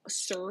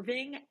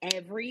serving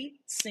every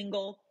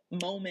single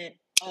moment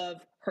of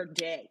her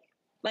day.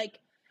 Like,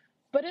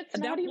 but it's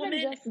not even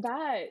just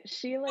that.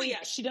 She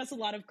she does a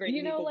lot of great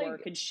legal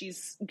work, and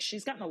she's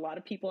gotten a lot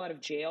of people out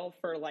of jail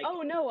for like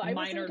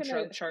minor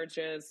drug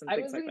charges and things like that.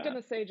 I wasn't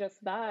gonna say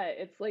just that.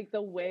 It's like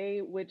the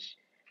way which,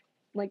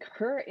 like,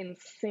 her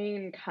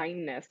insane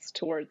kindness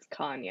towards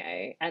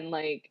Kanye, and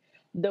like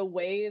the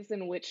ways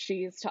in which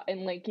she's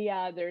and like,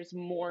 there's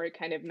more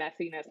kind of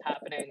messiness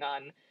happening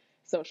on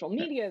social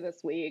media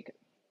this week,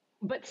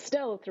 but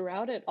still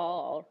throughout it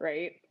all,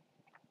 right?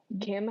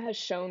 Kim has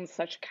shown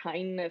such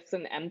kindness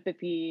and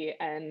empathy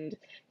and,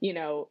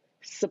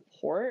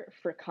 support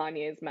for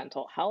Kanye's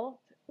mental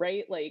health,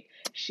 right? Like,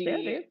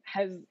 she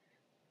has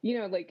you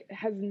know, like,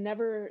 has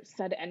never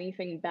said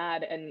anything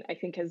bad, and I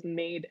think has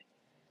made,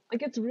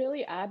 like, it's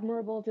really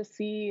admirable to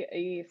see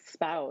a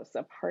spouse,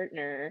 a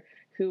partner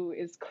who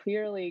is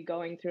clearly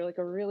going through like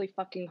a really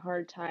fucking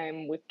hard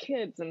time with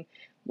kids and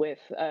with,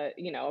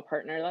 you know, a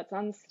partner that's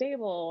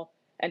unstable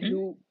and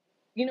who,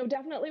 you know,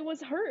 definitely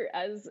was hurt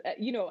as,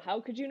 you know, how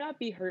could you not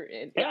be hurt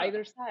in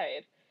either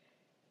side?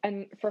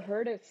 And for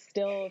her to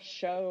still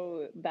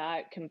show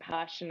that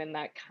compassion and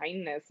that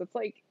kindness, it's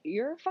like,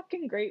 you're a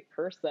fucking great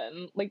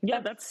person. Like,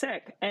 that's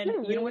sick. And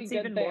really, you know what's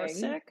even more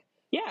sick?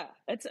 Yeah,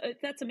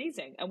 that's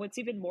amazing. And what's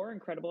even more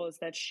incredible is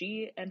that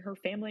she and her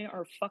family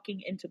are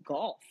fucking into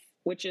golf,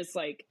 which is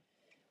like,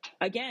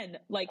 again,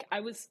 like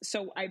I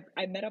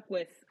met up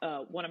with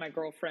one of my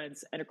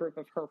girlfriends and a group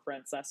of her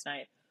friends last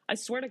night. I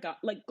swear to God,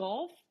 like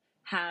golf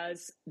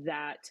has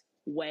that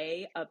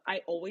way of,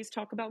 I always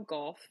talk about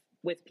golf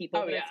with people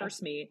I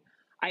first meet.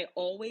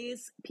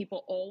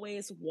 People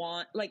always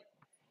want, like,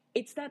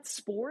 it's that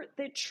sport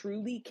that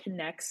truly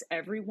connects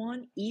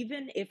everyone,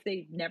 even if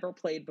they've never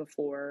played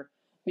before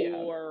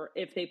or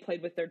if they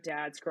played with their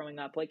dads growing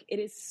up. Like, it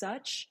is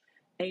such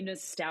a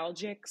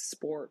nostalgic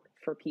sport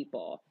for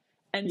people.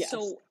 And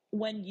so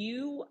when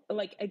you,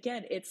 like,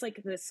 again, it's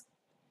like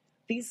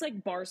these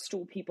like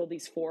barstool people,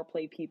 these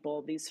foreplay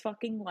people, these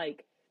fucking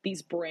like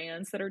these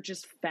brands that are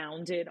just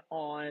founded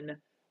on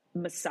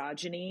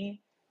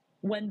misogyny,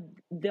 when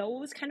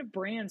those kind of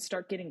brands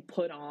start getting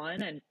put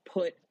on and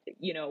put,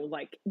 you know,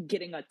 like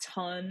getting a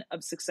ton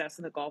of success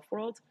in the golf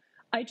world,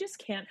 I just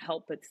can't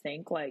help but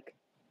think like,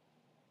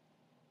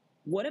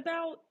 what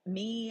about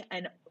me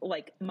and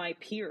like my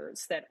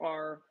peers that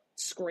are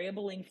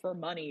scrambling for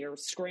money or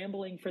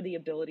scrambling for the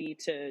ability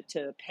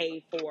to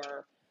pay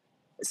for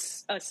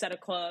a set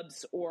of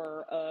clubs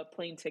or a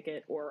plane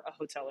ticket or a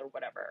hotel or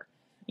whatever,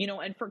 you know?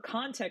 And for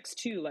context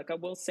too, like I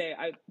will say,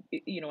 I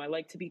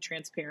like to be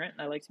transparent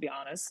and I like to be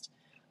honest.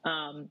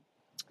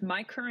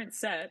 My current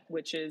set,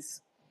 which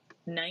is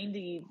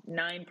 99%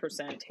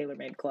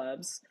 TaylorMade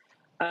clubs,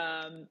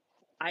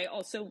 I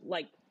also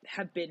like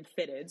have been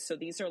fitted. So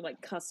these are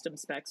like custom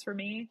specs for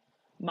me.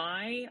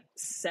 My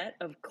set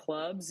of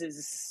clubs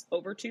is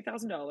over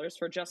 $2,000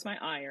 for just my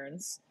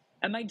irons.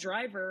 And my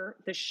driver,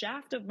 the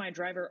shaft of my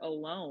driver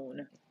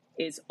alone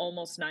is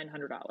almost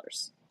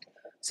 $900.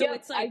 So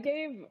it's like,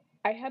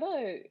 I had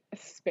a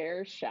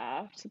spare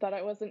shaft that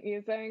I wasn't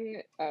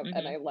using.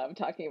 And I love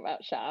talking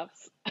about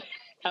shafts.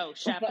 Oh,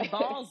 shaft and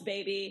balls,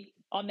 baby.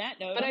 On that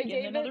note, I'm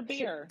getting another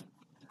beer.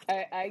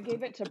 I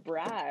gave it to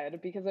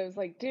Brad because I was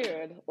like,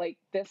 dude, like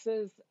this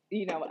is,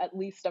 you know, at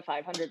least a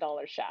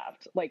 $500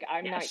 shaft. Like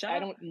I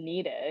don't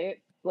need it.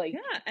 Like,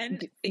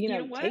 and you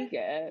know take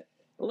it.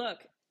 Look,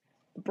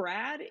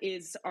 Brad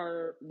is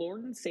our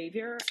Lord and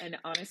Savior. And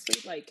honestly,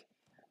 like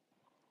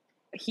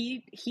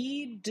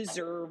he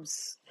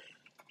deserves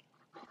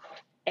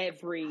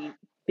every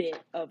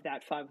bit of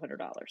that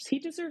 $500. He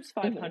deserves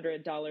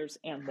 $500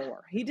 and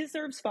more. He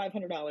deserves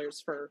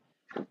 $500 for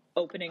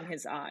opening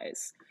his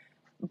eyes.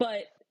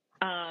 But,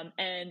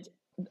 and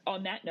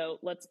on that note,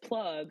 let's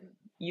plug,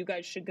 you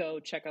guys should go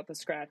check out the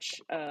Scratch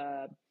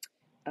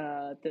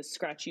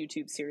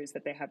YouTube series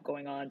that they have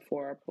going on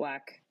for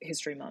Black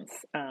History Month.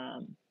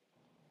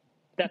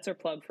 That's our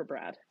plug for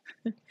Brad.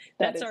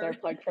 That's our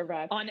plug for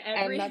Brad.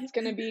 And that's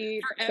going to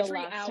be the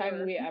last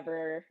time we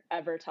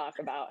ever talk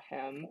about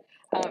him.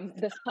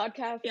 This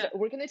podcast,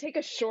 we're going to take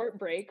a short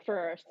break for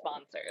our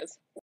sponsors.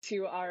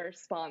 To our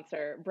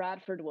sponsor,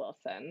 Bradford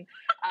Wilson.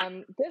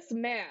 This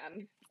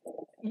man,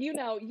 you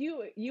know,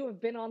 you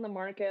have been on the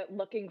market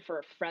looking for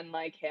a friend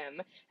like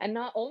him. And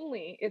not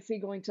only is he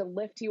going to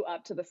lift you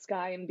up to the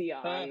sky and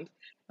beyond,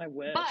 I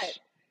wish.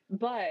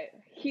 But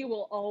he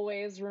will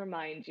always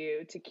remind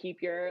you to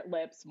keep your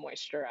lips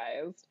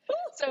moisturized.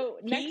 So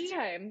next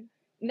time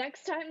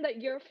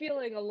that you're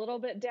feeling a little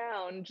bit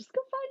down, just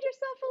go find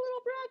yourself a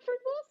little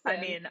Bradford Wilson.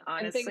 I mean,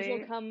 honestly, and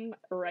things will come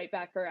right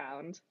back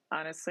around.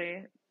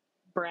 Honestly,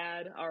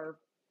 Brad, our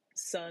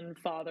son,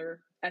 father,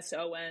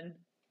 S-O-N,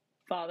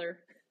 father,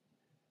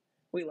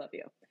 we love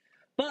you.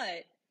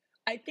 But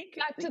I think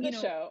back to the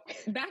show.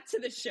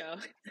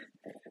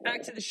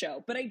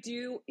 But I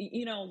do,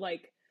 you know,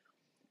 like,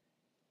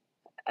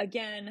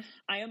 again,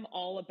 I am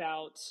all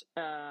about,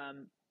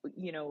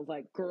 you know,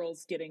 like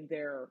girls getting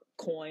their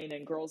coin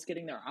and girls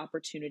getting their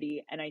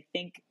opportunity. And I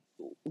think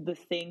the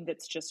thing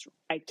that's just,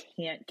 I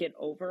can't get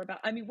over about,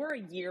 I mean,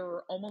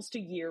 we're almost a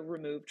year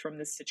removed from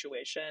this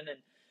situation. And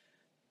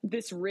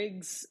this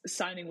Riggs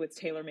signing with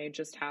TaylorMade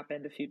just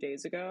happened a few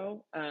days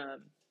ago.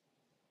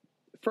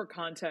 For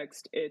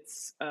context,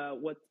 it's,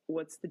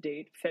 what's the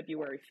date?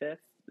 February 5th.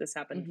 This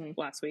happened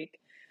last week.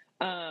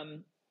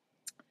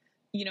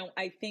 You know,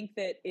 I think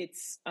that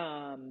it's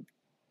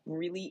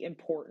really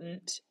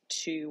important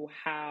to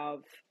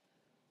have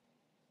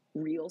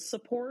real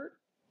support,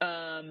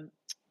 but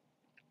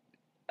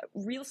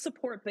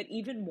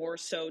even more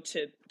so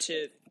to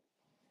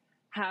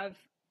have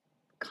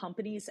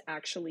companies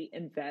actually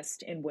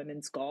invest in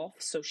women's golf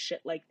so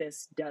shit like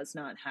this does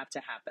not have to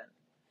happen.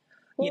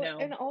 Well, you know,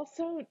 and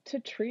also to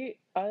treat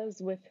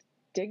us with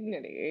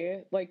dignity.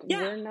 Like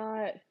we're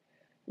not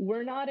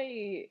we're not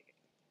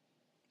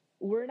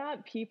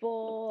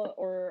people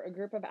or a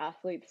group of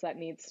athletes that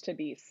needs to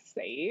be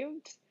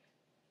saved.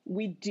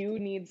 We do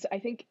need, I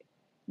think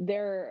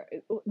the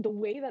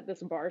way that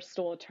this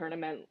Barstool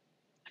tournament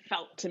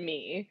felt to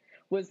me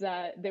was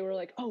that they were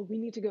like, oh, we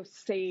need to go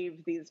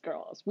save these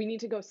girls. We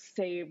need to go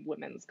save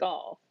women's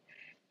golf.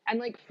 And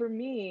like, for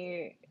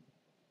me,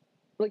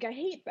 like, I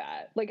hate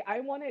that. Like,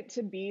 I want it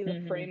to be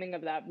the framing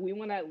of that. We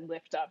want to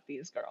lift up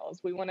these girls.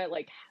 We want to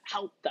like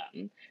help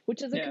them,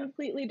 which is a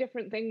completely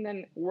different thing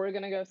than we're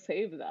going to go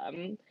save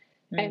them.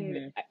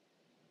 And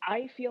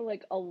I feel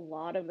like a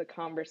lot of the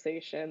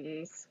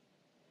conversations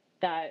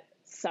that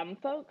some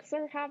folks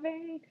are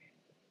having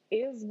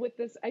is with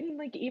this, I mean,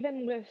 like,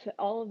 even with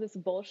all of this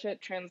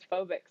bullshit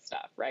transphobic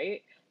stuff,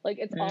 right? Like,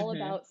 it's all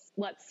about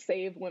let's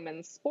save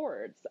women's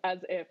sports, as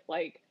if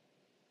like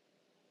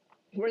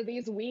we're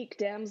these weak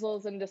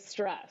damsels in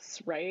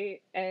distress,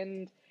 right?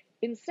 And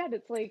instead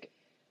it's like,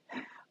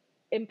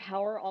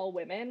 empower all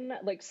women,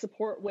 like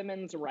support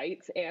women's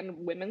rights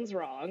and women's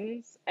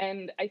wrongs.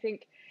 And I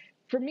think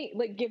for me,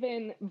 like,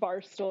 given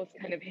Barstool's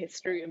kind of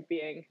history of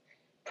being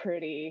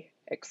pretty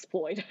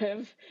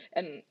exploitive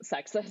and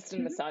sexist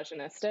and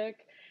misogynistic,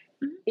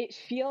 it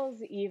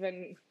feels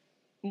even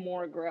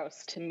more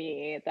gross to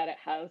me that it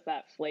has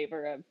that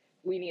flavor of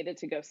we needed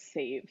to go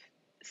save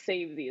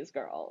these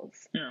girls.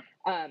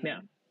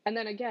 And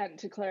then again,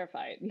 to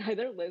clarify,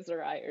 neither Liz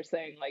or I are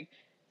saying like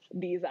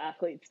these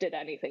athletes did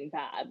anything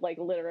bad. Like,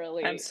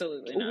 literally,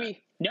 absolutely not.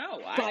 No,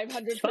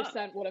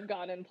 500% would have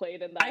gone and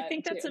played in that. I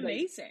think that's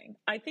amazing.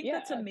 I think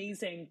that's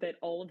amazing that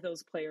all of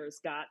those players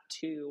got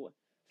to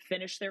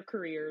finish their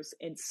careers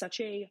in such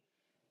a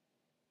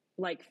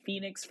like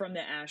phoenix from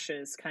the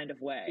ashes kind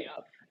of way.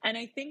 And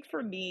I think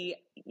for me,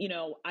 you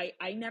know,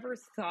 I never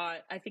thought,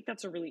 I think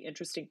that's a really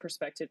interesting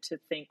perspective to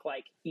think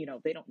like, you know,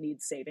 they don't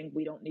need saving.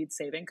 We don't need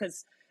saving,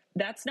 because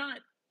that's not,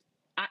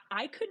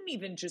 I couldn't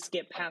even just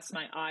get past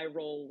my eye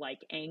roll,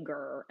 like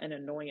anger and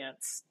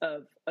annoyance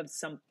of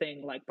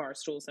something like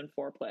Barstools and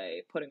Foreplay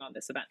putting on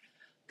this event.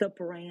 The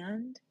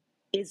brand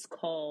is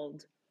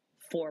called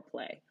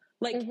Foreplay.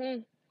 Like,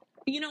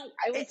 you know,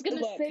 I was going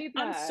to say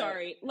that. I'm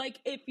sorry. Like,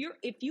 if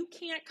you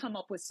can't come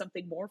up with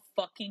something more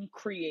fucking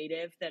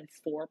creative than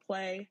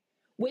Foreplay,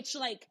 which,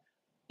 like,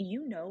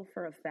 you know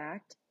for a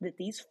fact that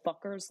these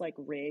fuckers like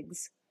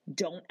Riggs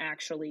don't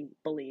actually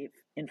believe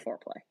in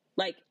Foreplay.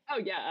 Like, oh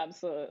yeah,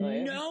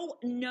 absolutely.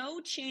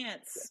 No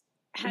chance.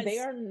 They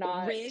are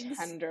not Riggs,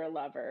 tender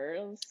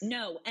lovers.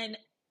 No, and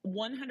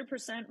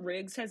 100%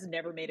 Riggs has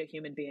never made a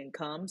human being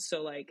come.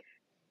 So like,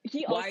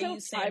 he why also are you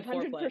saying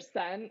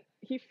 500%.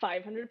 He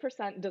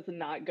 500% does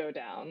not go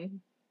down.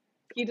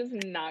 He does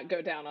not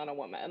go down on a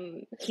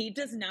woman. He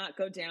does not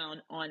go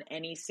down on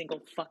any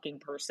single fucking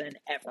person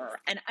ever.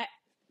 And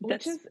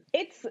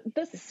it's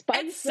the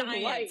spice of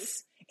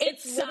life.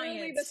 It's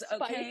literally science, the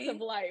spice of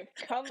life.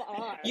 Come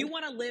on. Do you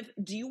want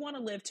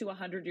to live to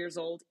 100 years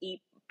old?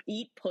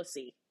 Eat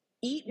pussy.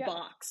 Eat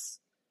box.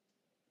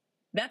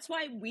 That's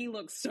why we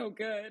look so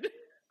good.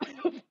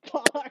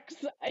 Box.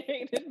 I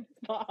hated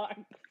box.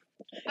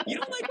 You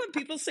don't like when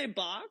people say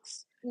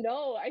box?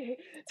 No,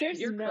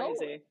 you're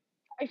crazy.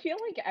 I feel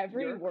like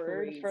every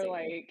word for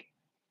like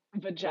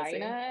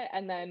vagina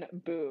and then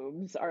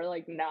boobs are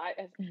like not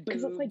as,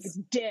 because it's like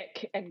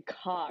dick and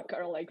cock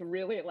are like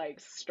really like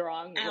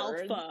strong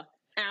words.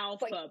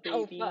 Alpha, like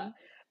baby. Alpha.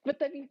 But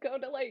then you go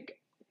to like,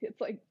 it's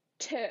like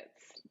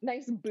tits,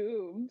 nice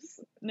boobs,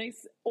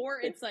 nice, or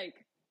it's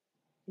like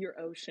your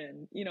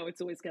ocean. You know,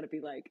 it's always got to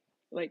be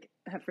like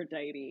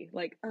Aphrodite.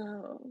 Like,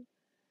 oh.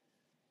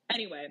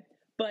 Anyway,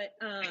 but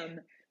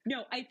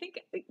no, I think,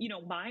 you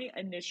know, my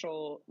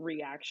initial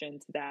reaction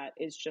to that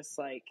is just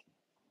like,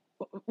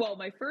 well,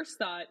 my first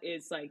thought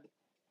is like,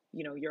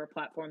 you know, you're a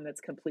platform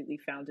that's completely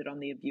founded on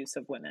the abuse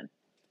of women.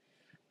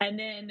 And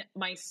then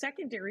my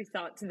secondary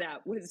thought to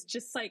that was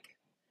just like,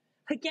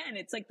 again,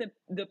 it's like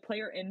the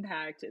player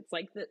impact. It's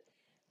like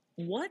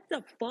what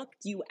the fuck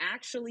do you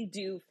actually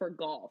do for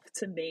golf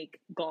to make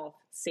golf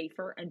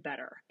safer and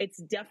better? It's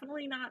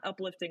definitely not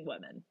uplifting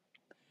women.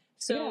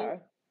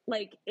 So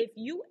like, if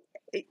you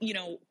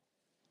know,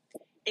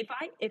 if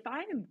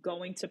I am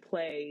going to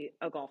play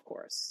a golf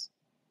course,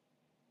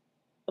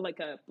 like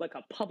a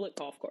public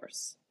golf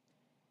course,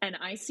 and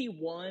I see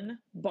one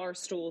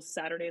Barstool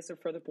Saturdays Are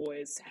for the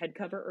Boys head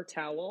cover or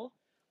towel,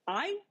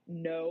 I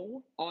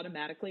know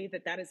automatically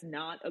that is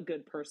not a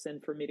good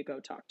person for me to go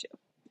talk to.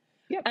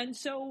 Yep. And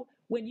so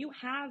when you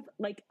have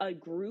like a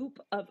group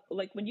of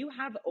like, when you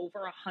have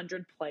over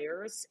 100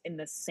 players in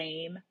the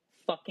same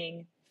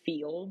fucking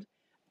field,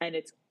 and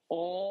it's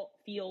all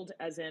field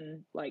as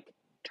in like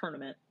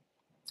tournament.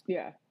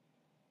 Yeah.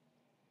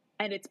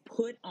 And it's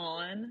put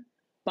on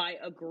by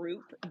a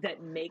group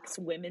that makes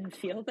women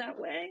feel that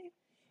way.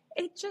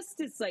 It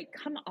just is like,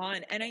 come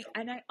on. And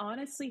I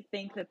honestly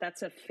think that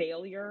that's a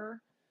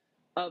failure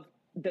of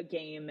the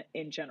game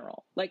in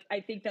general. Like, I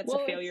think that's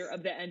a failure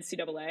of the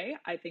NCAA.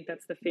 I think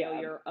that's the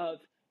failure of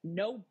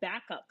no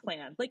backup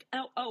plan. Like,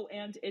 oh,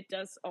 and it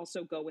does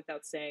also go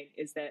without saying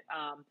is that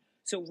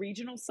So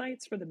regional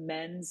sites for the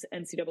men's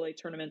NCAA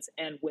tournaments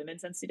and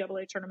women's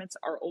NCAA tournaments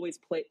are always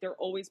played. They're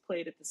always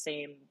played at the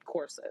same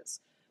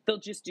courses. They'll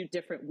just do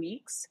different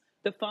weeks.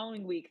 The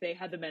following week, they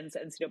had the men's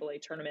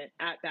NCAA tournament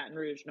at Baton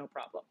Rouge, no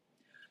problem.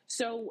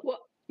 So,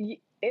 well,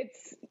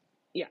 it's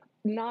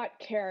not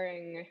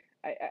caring.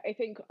 I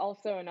think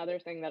also another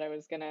thing that I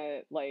was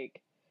gonna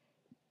like.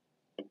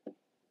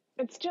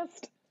 It's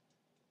just,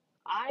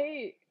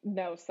 I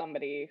know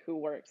somebody who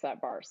works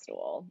at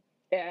Barstool,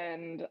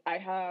 and I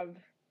have,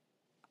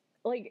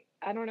 like,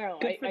 I don't know.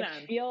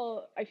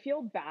 I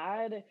feel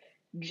bad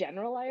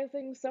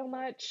generalizing so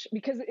much,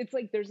 because it's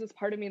like there's this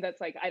part of me that's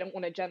like, I don't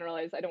want to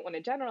generalize.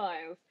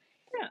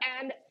 Yeah.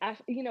 And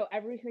you know,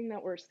 everything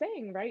that we're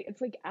saying, right? It's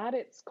like at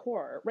its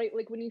core, right?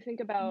 Like when you think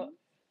about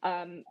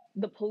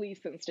the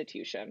police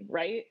institution,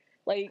 right?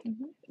 Like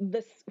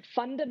this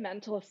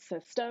fundamental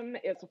system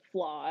is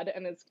flawed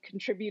and is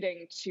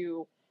contributing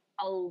to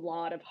a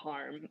lot of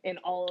harm in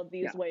all of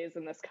these ways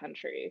in this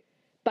country.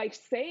 By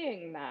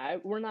saying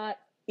that, we're not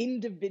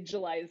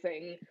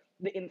individualizing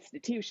the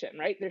institution,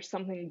 right? There's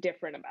something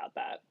different about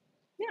that.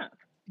 Yeah.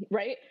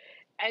 Right?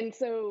 And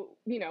so,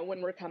 you know,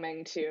 when we're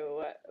coming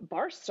to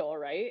Barstool,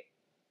 right?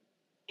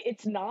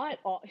 It's not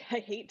all, I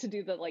hate to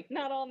do the like,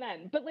 not all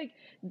men, but like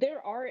there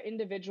are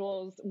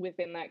individuals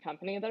within that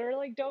company that are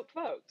like dope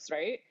folks,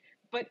 right?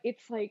 But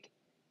it's like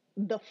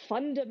the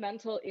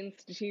fundamental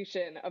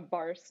institution of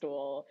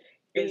Barstool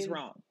is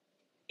wrong.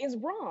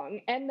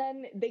 And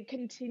then they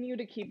continue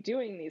to keep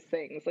doing these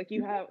things. Like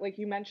you have, like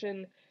you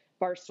mentioned,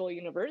 Barstool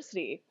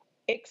University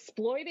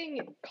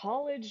exploiting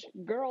college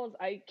girls.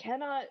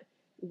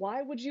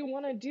 Why would you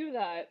want to do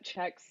that?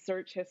 Check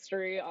search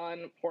history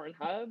on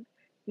Pornhub.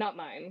 Not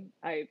mine.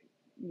 I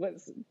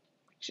was,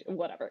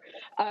 whatever.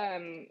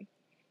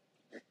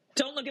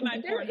 Don't look at my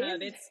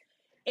Pornhub.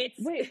 It's.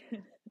 Wait,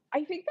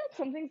 I think that's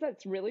something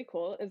that's really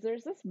cool. Is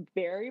there's this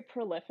very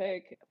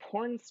prolific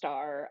porn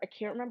star, I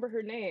can't remember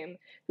her name,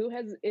 who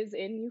is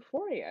in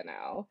Euphoria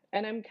now,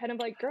 and I'm kind of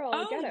like, girl,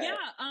 I get it. Yeah.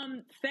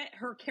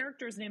 Her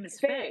character's name is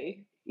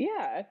Faye.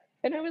 Yeah,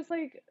 and I was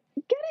like,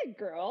 get it,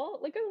 girl.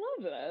 Like,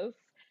 I love this.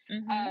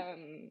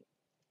 Mm-hmm.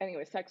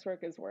 Anyway, sex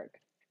work is work.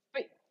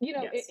 But, you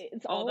know, yes.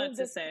 It's all that of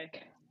this, to say.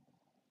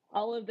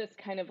 All of this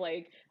kind of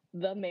like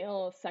the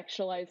male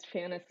sexualized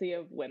fantasy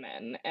of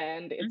women,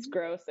 and it's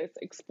gross, it's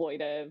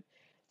exploitive.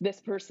 This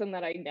person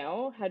that I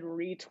know had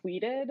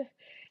retweeted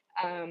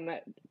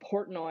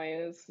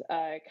Portnoy's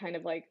kind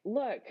of like,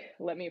 look,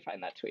 let me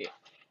find that tweet.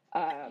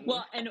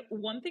 Well, and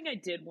one thing I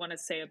did want to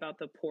say about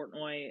the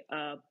Portnoy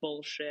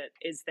bullshit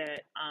is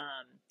that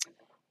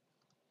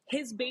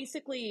his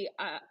basically,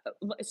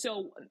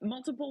 so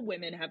multiple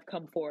women have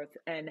come forth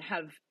and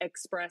have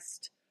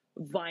expressed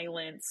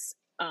violence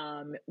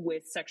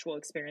with sexual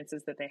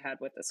experiences that they had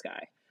with this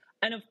guy.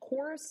 And of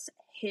course,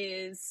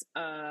 his,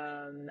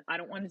 I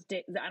don't want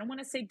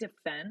to say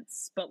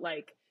defense, but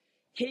like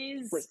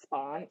his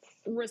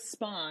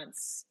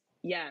response,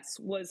 yes,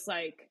 was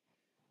like,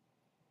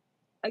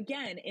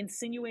 again,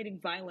 insinuating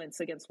violence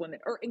against women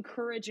or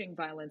encouraging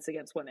violence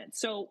against women.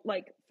 So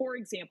like, for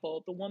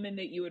example, the woman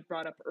that you had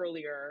brought up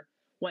earlier,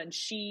 when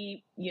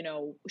she, you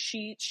know,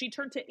 she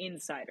turned to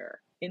Insider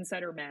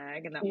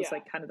Mag, and that was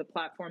like kind of the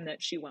platform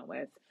that she went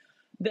with.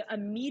 The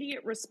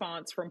immediate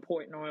response from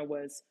Portnoy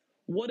was,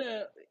 what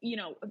a, you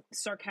know,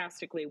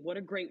 sarcastically, what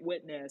a great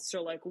witness,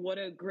 or like, what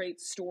a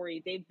great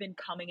story. They've been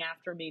coming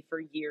after me for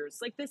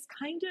years. Like this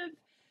kind of,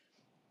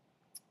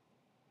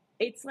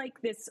 it's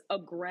like this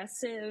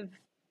aggressive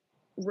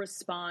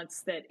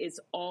response that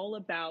is all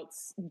about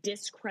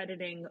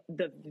discrediting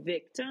the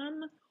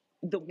victim,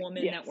 the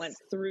woman that went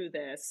through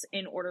this,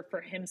 in order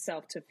for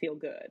himself to feel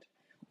good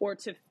or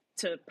to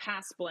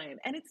pass blame.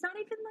 And it's not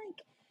even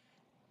like,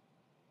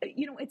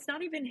 you know, it's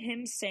not even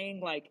him saying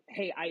like,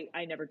 hey,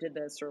 I never did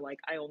this, or like,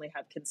 I only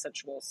had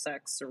consensual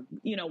sex, or,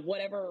 you know,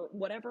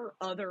 whatever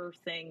other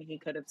thing he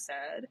could have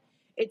said.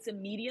 It's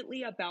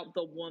immediately about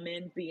the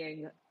woman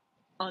being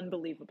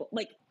unbelievable.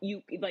 Like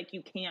you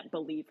can't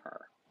believe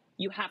her.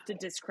 You have to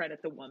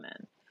discredit the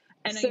woman.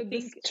 And so I think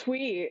this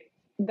tweet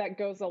that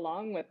goes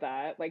along with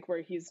that, like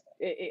where it's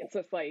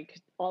just like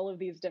all of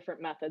these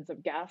different methods of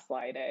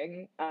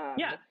gaslighting.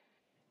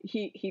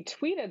 He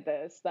tweeted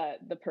this,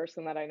 that the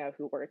person that I know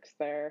who works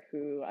there,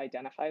 who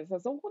identifies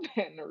as a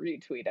woman,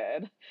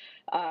 retweeted,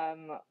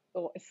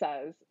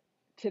 says,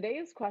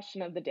 today's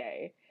question of the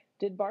day: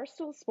 did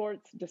Barstool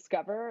Sports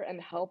discover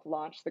and help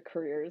launch the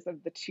careers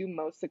of the two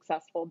most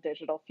successful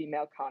digital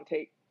female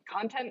content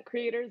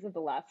creators of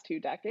the last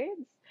 2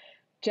 decades?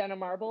 Jenna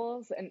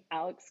Marbles and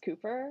Alex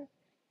Cooper?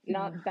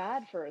 Not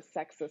bad for a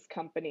sexist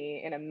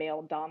company in a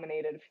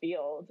male-dominated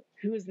field.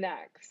 Who's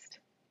next?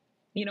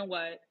 You know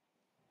what?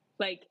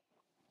 Like,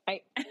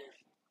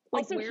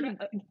 also,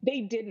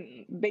 they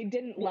definitely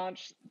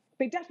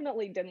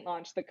didn't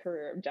launch the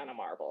career of Jenna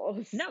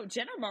Marbles. No,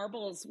 Jenna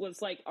Marbles was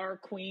like our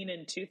queen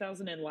in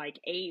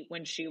 2008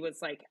 when she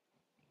was like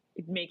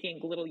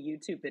making little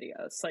YouTube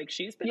videos. Like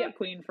she's been our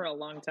queen for a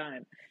long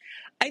time.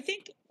 I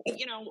think,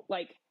 you know,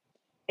 like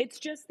It's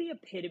just the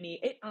epitome.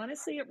 It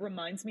honestly, it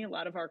reminds me a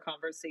lot of our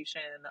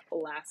conversation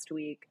last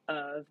week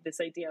of this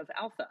idea of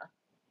alpha.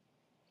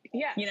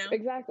 Yes, you know?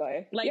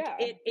 Exactly. Like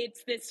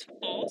it's this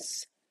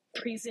false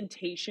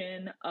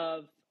presentation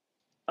of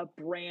a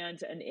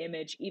brand, an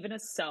image, even a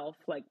self.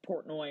 Like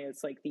Portnoy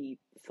is like the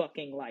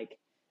fucking like,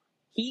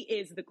 he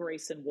is the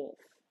Grayson Wolf.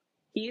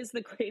 He is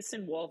the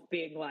Grayson Wolf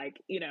being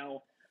like, you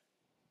know,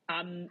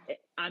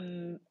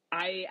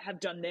 I have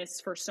done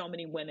this for so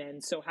many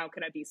women, so how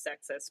can I be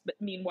sexist? But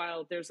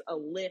meanwhile, there's a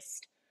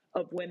list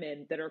of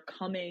women that are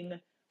coming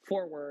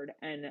forward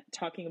and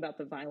talking about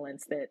the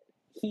violence that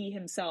he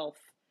himself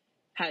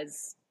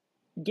has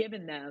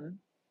given them,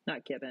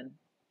 not given,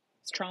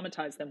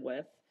 traumatized them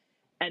with.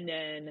 And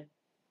then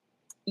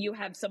you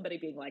have somebody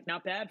being like,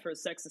 not bad for a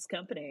sexist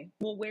company.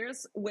 Well,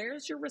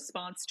 where's your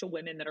response to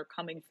women that are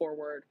coming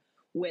forward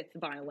with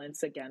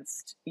violence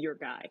against your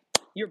guy?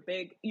 Your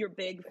big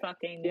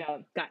fucking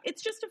guy.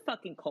 It's just a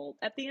fucking cult.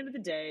 At the end of the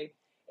day,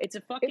 it's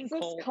a fucking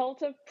cult. It's this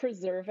cult of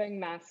preserving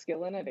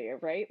masculinity,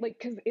 right? Like,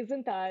 because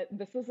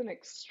this is an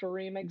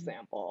extreme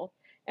example,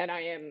 and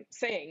I am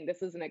saying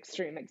this is an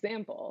extreme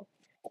example.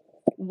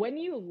 When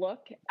you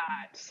look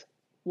at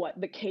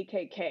the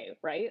KKK,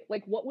 right?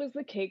 Like, what was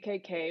the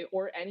KKK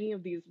or any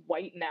of these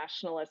white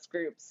nationalist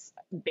groups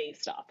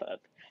based off of?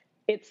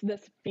 It's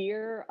this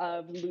fear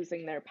of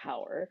losing their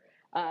power,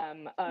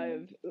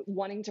 of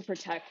wanting to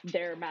protect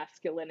their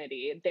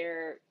masculinity,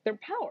 their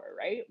power,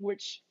 right?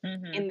 Which,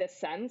 in this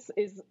sense,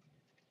 is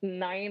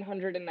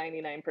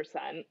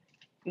 999%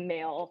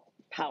 male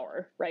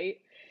power, right?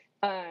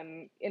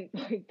 In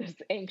like this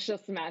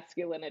anxious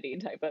masculinity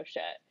type of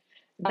shit.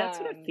 That's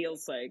what it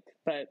feels like,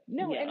 but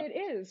no, and it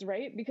is,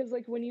 right? Because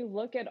like when you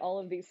look at all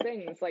of these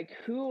things, like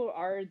who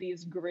are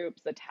these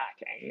groups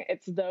attacking?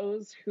 It's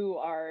those who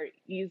are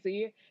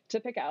easy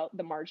to pick out,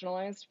 the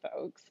marginalized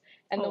folks,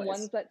 and the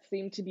ones that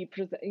seem to be,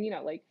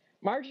 like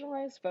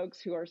marginalized folks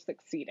who are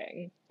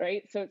succeeding,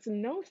 right? So it's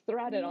no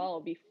threat at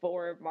all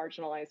before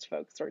marginalized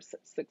folks are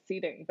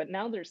succeeding, but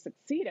now they're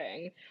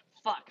succeeding,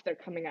 fuck, they're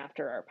coming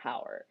after our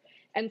power.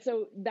 And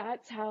so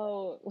that's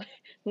how it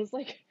was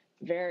like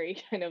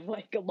very kind of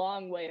like a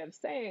long way of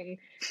saying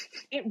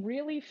it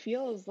really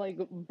feels like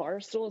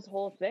Barstool's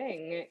whole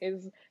thing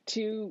is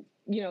to,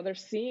 they're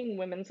seeing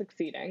women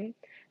succeeding.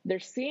 They're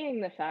seeing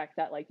the fact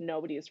that like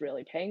nobody is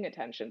really paying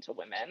attention to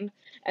women.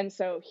 And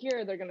so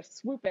here they're going to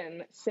swoop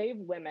in, save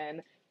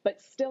women, but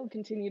still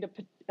continue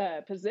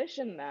to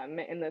position them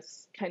in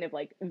this kind of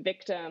like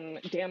victim,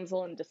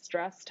 damsel in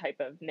distress type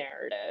of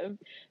narrative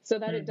so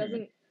that it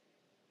doesn't,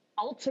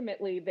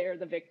 ultimately they're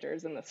the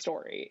victors in the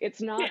story. It's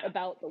not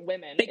about the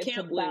women. They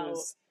can't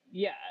lose.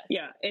 Yeah.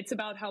 It's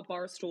about how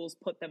Barstool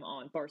put them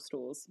on.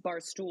 Barstool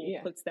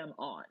puts them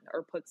on,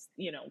 or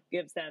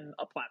gives them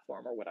a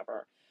platform or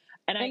whatever.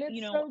 And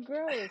it's so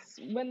gross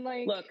when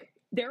like, look,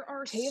 there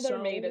are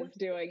TaylorMade is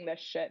doing this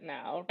shit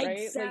now, right?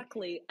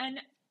 Exactly. Like, and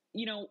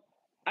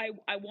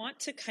I want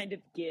to kind of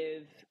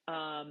give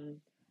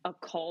a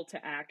call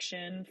to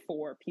action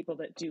for people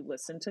that do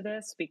listen to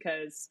this,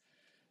 because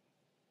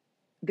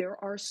there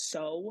are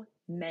so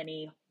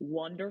many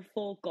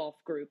wonderful golf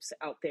groups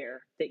out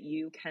there that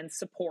you can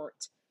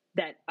support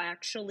that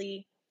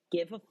actually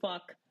give a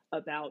fuck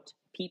about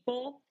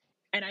people.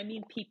 And I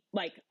mean,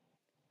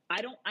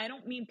 I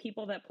don't mean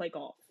people that play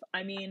golf.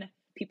 I mean,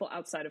 people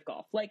outside of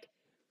golf. Like,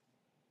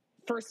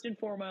 first and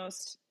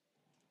foremost,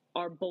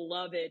 our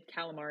beloved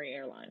Calamari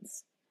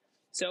Airlines.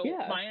 So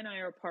Maya and I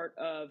are part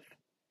of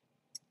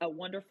a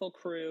wonderful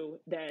crew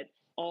that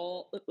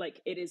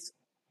it is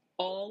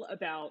all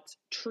about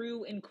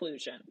true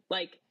inclusion.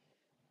 Like,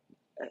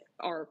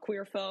 our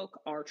queer folk,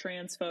 our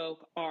trans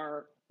folk,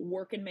 our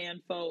working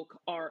man folk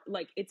are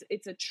like,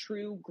 it's a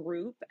true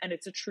group, and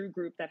it's a true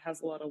group that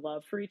has a lot of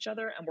love for each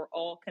other, and we're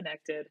all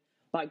connected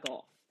by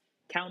golf.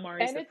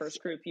 Calamari is the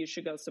first group you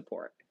should go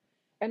support.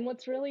 And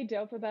what's really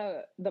dope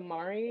about the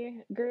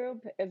Mari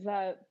group is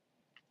that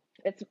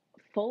it's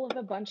full of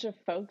a bunch of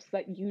folks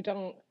that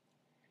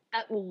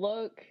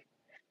look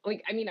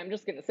like, I mean, I'm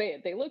just gonna say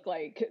it. They look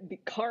like the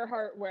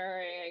Carhartt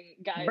wearing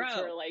guys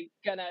who are like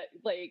gonna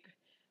like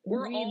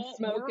we're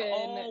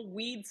all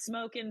weed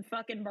smoking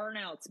fucking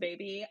burnouts,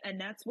 baby, and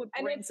that's what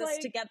brings us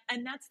together.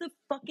 And that's the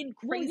fucking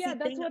crazy thing.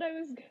 That's what I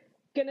was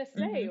gonna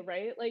say,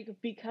 right? Like,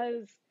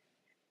 because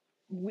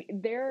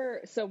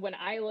so when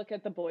I look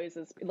at the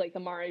the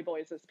Mari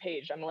boys'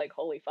 page, I'm like,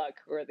 holy fuck,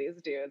 who are these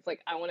dudes?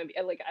 Like, I want to be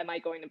like, am I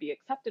going to be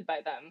accepted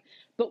by them?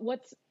 But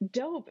what's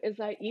dope is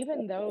that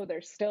even though they're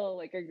still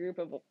like a group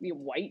of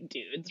white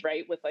dudes,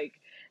 right, with like,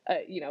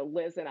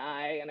 Liz and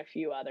I and a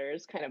few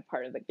others kind of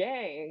part of the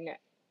gang,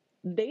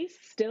 they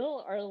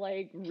still are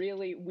like,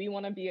 really, we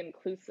want to be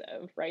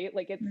inclusive, right?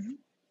 Like, it's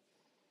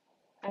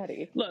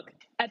Look,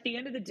 at the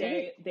end of the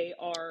day, they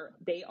are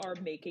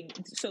making,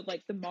 so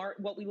like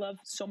what we love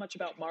so much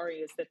about Mari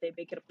is that they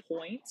make it a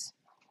point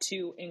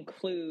to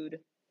include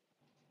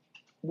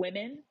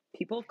women,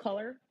 people of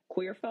color,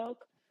 queer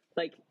folk.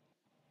 Like,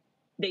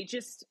 they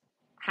just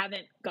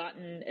haven't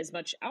gotten as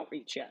much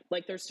outreach yet.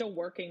 Like, they're still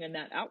working in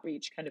that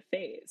outreach kind of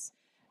phase.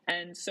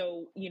 And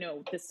so,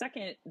 the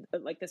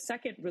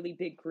second really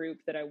big group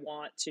that I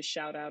want to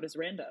shout out is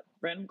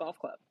Random Golf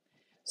Club.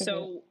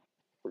 So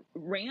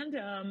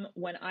Random,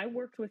 when I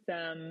worked with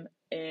them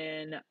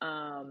in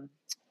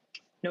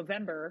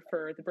November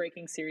for the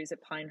Breaking Series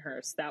at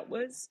Pinehurst, that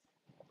was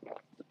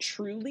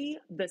truly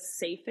the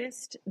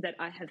safest that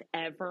I have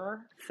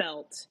ever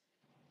felt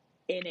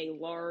in a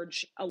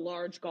large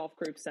golf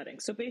group setting.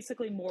 So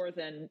basically more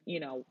than,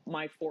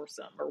 my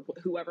foursome or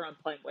whoever I'm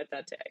playing with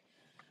that day.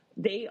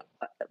 They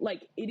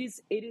it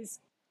is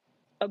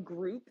a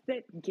group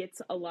that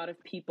gets a lot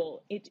of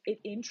people. It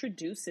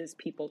introduces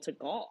people to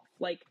golf.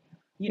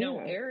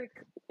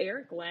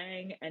 Eric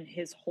Lang and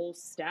his whole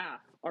staff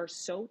are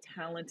so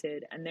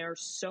talented, and they're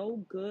so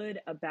good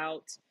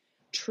about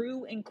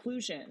true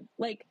inclusion.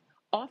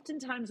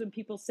 Oftentimes when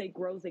people say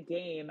grow the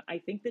game, I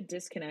think the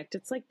disconnect,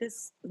 it's like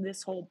this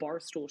whole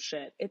Barstool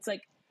shit. It's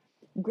like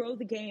grow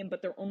the game,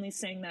 but they're only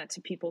saying that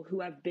to people who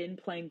have been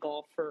playing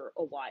golf for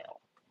a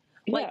while.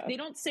 They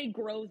don't say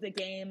grow the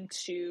game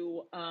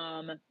to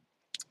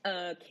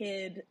a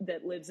kid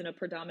that lives in a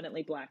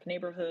predominantly Black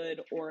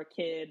neighborhood, or a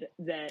kid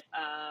that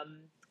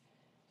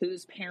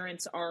whose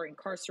parents are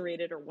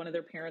incarcerated, or one of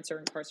their parents are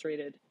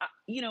incarcerated.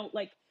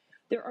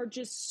 There are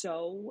just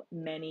so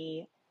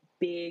many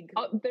big...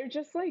 they're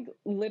just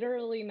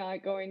literally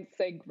not going to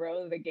say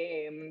grow the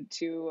game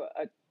to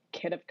a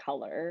kid of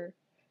color,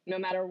 no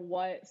matter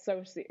what.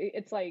 So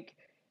it's like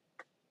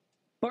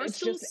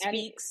Barstool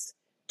speaks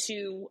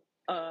to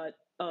a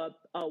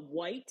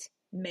white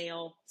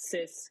male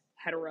cis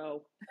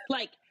hetero,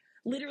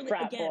 literally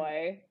frat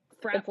boy.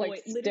 Frat boy,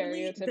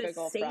 literally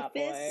stereotypical frat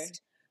boy.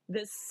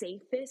 The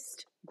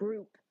safest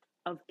group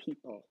of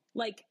people.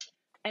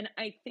 And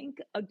I think,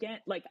 again,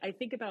 I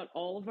think about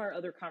all of our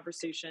other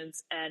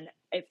conversations, and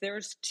if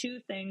there's two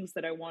things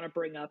that I want to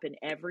bring up in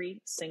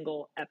every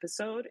single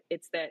episode,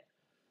 it's that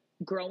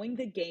growing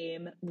the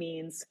game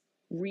means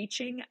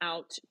reaching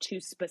out to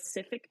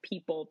specific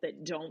people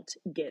that don't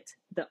get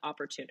the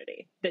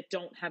opportunity, that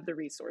don't have the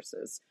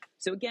resources.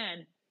 So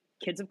again,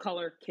 kids of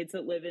color, kids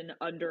that live in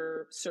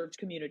underserved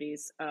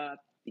communities,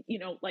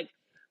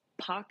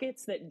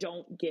 pockets that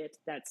don't get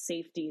that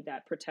safety,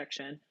 that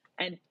protection.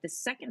 And the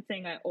second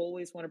thing I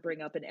always want to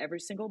bring up in every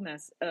single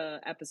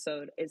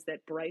episode is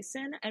that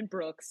Bryson and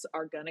Brooks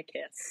are gonna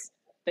kiss.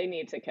 They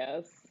need to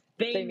kiss.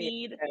 They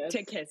need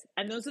to kiss.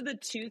 And those are the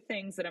two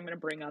things that I'm going to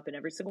bring up in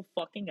every single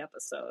fucking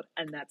episode.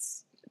 And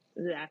that's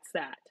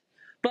that.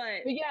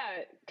 But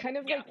yeah, kind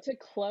of to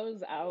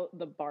close out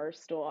the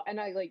Barstool. And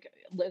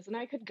Liz and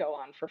I could go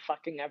on for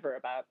fucking ever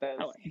about this.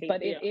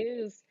 But it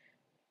is,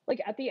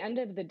 at the end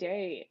of the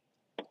day,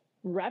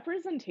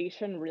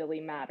 representation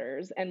really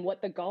matters. And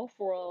what the golf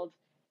world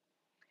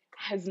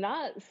has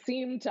not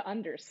seemed to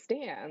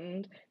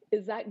understand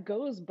is that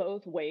goes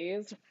both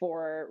ways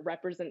for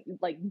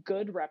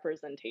good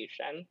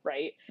representation,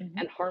 right? Mm-hmm.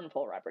 And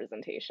harmful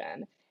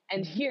representation.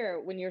 And mm-hmm. here,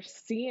 when you're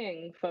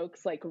seeing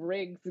folks like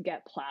Riggs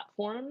get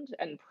platformed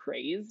and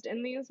praised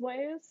in these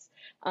ways,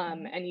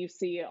 mm-hmm. and you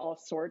see all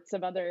sorts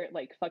of other,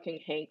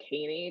 fucking Hank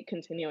Haney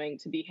continuing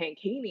to be Hank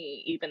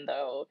Haney, even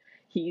though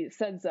he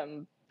said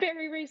some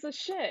very racist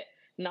shit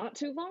not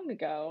too long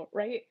ago,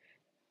 right?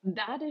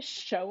 That is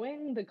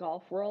showing the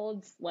golf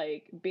world's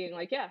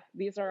being yeah,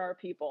 these are our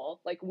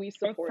people. We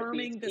support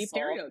affirming these people. The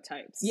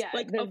stereotypes. Yeah,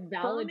 they're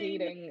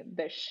validating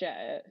the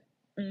shit.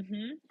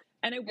 Mm-hmm.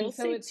 And I will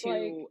say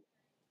too,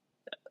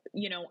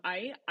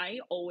 I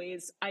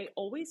always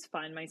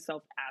find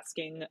myself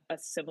asking a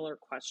similar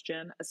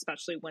question,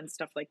 especially when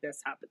stuff like this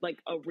happens,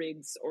 like a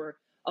Riggs or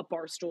a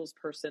Barstool's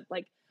person.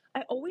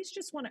 I always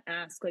just want to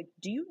ask,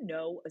 do you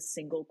know a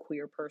single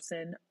queer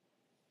person?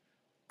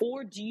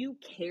 Or do you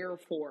care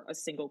for a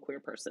single queer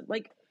person?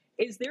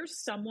 Is there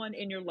someone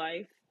in your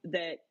life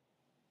that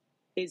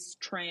is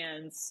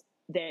trans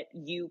that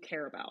you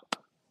care about?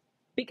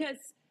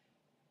 Because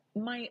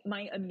my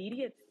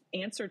immediate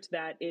answer to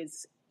that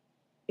is,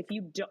 if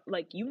you don't,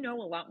 you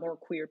know a lot more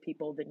queer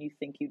people than you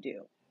think you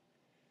do.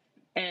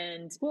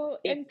 And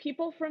and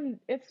people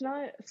it's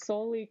not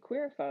solely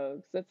queer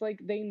folks. It's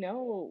they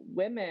know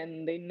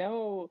women, they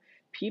know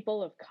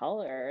people of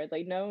color,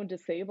 they know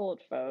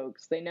disabled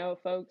folks, they know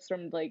folks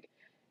from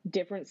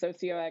different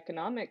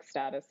socioeconomic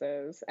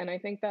statuses. And I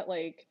think that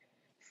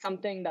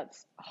something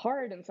that's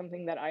hard, and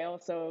something that I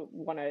also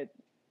want to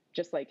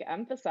just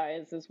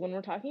emphasize, is when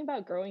we're talking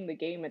about growing the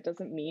game, it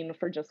doesn't mean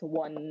for just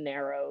one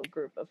narrow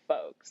group of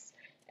folks.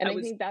 And I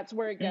think that's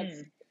where it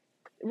gets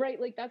right.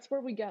 That's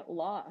where we get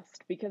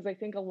lost, because I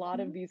think a lot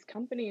of these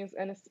companies,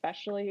 and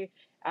especially,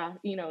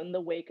 in the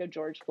wake of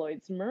George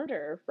Floyd's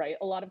murder, right,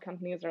 a lot of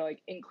companies are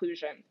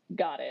inclusion,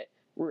 got it,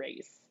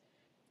 race.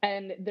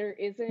 And there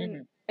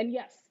isn't, and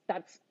yes,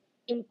 that's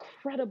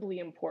incredibly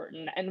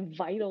important and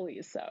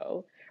vitally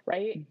so,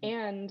 right? Mm-hmm.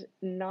 And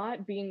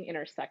not being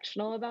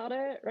intersectional about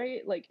it,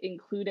 right?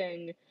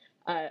 Including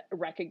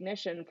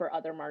recognition for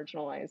other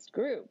marginalized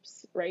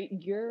groups, right?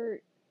 You're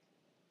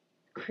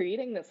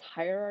creating this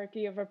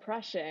hierarchy of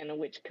oppression,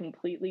 which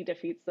completely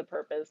defeats the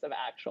purpose of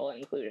actual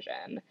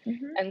inclusion.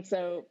 Mm-hmm. And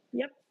so,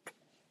 yep,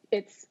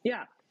 it's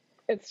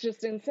It's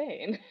just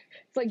insane.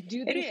 It's like,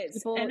 do these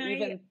people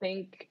even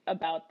think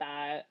about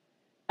that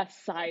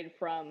aside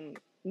from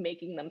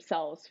making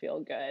themselves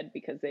feel good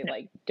because they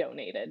like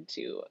donated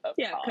to a cause?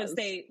 Because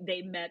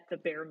they met the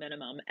bare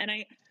minimum. And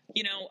I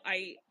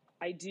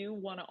do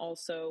want to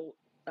also,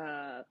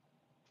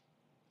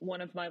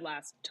 one of my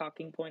last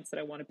talking points that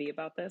I want to be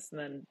about this, and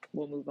then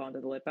we'll move on to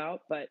the lip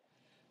out, but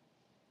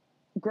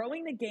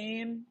growing the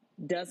game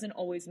doesn't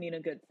always mean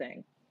a good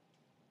thing,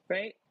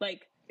 right?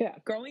 Like,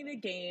 growing the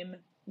game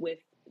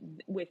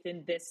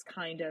within this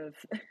kind of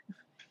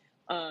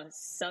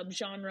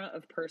subgenre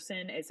of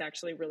person is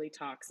actually really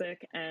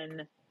toxic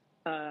and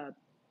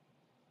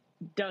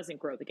doesn't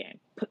grow the game,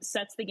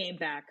 sets the game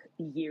back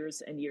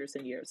years and years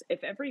and years.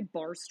 If every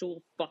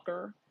barstool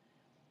fucker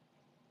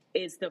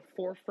is the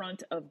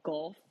forefront of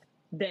golf,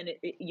 then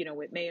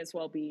it may as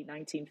well be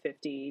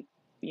 1950.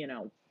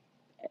 It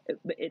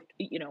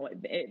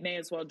may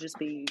as well just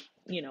be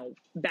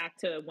back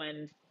to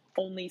when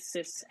only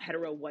cis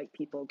hetero white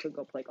people could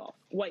go play golf.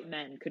 White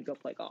men could go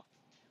play golf.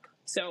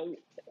 So,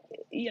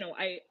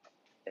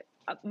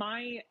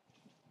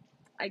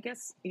 I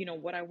guess,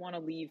 what I want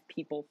to leave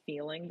people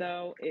feeling,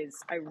 though,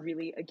 is I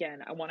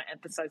want to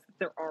emphasize that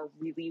there are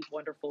really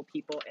wonderful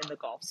people in the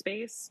golf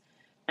space.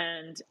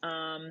 And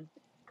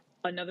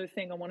another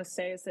thing I want to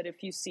say is that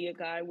if you see a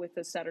guy with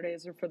a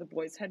Saturdays Are for the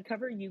Boys head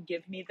cover, you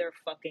give me their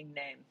fucking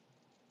name.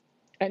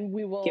 And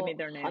we will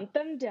hunt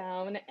them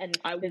down and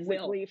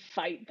physically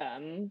fight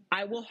them.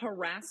 I will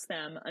harass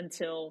them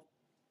until,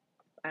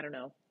 I don't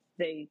know,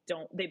 they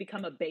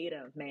become a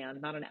beta man,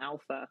 not an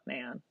alpha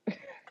man.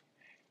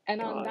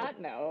 And on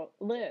that note,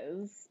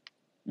 Liz,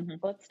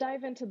 let's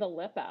dive into the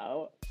lip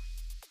out.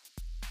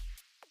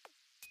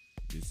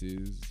 This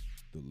is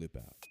the lip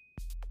out.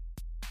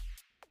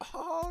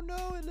 Oh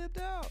no, it lipped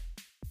out.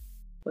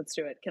 Let's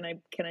do it. Can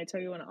I tell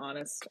you an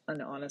honest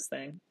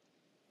thing?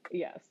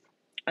 Yes.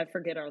 I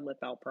forget our lip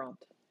out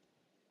prompt.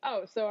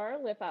 Oh, so our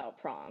lip out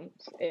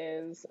prompt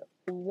is,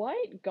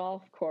 what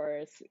golf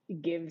course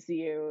gives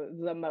you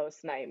the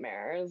most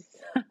nightmares?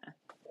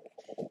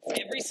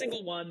 Every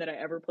single one that I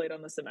ever played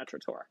on the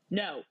Symetra Tour.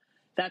 No,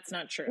 that's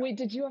not true. Wait,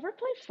 did you ever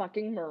play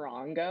fucking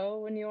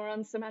Morongo when you were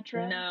on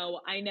Symetra?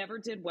 No, I never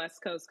did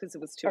West Coast because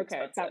it was too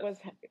expensive. That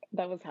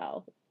was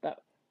hell.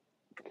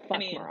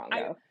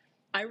 Morongo.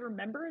 I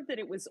remember that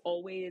it was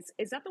always,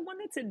 is that the one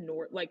that's in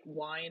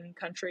wine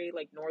country,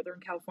 like Northern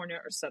California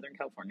or Southern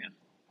California?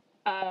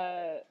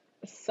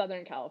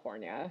 Southern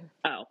California.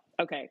 Oh,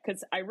 okay.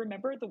 Because I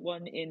remember the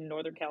one in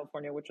Northern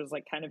California, which was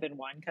like kind of in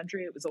wine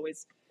country. It was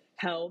always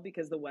hell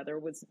because the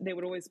weather they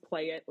would always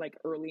play it like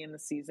early in the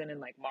season in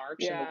like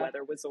March, and the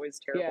weather was always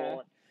terrible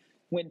and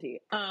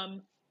windy.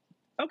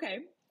 Okay.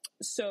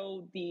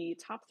 So the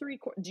top three,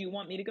 do you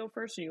want me to go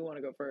first or you want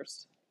to go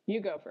first? You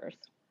go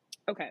first.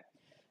 Okay.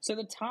 So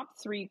the top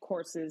three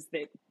courses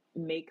that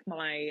make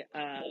my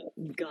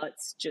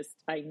guts just,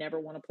 I never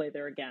want to play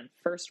there again.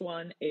 First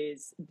one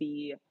is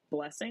the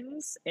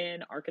Blessings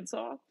in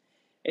Arkansas.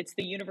 It's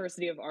the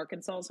University of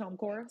Arkansas's home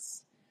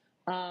course.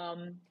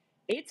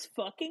 It's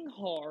fucking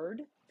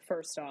hard,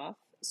 first off.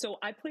 So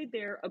I played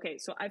there. Okay,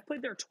 so I've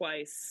played there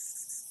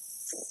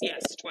twice.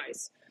 Yes,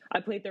 twice. I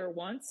played there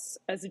once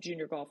as a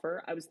junior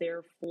golfer. I was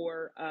there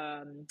for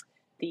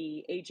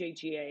the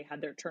AJGA had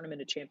their Tournament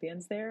of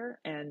Champions there,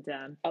 and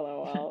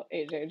LOL,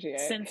 AJGA.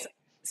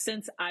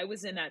 Since I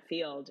was in that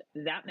field,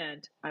 that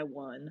meant I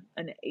won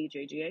an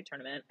AJGA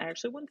tournament. I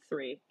actually won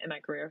 3 in my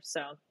career,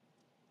 so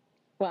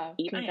wow,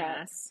 eat my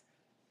ass.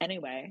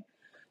 Anyway,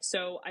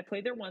 so I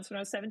played there once when I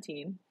was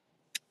 17,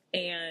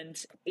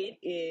 and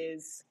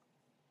it's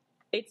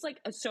like,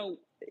 so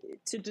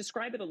to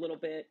describe it a little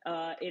bit,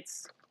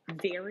 it's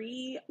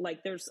very,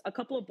 like, there's a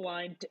couple of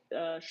blind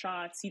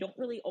shots. You don't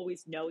really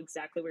always know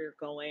exactly where you're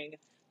going.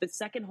 The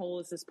second hole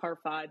is this par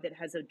 5 that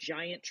has a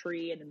giant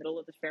tree in the middle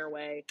of the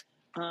fairway.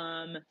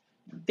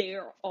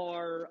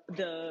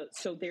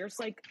 There's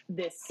like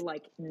this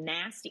like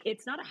nasty,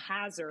 it's not a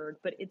hazard,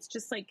 but it's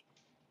just like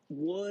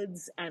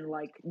woods and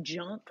like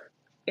junk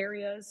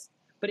areas.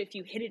 But if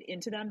you hit it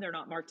into them, they're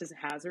not marked as a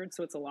hazard.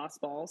 So it's a lost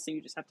ball. So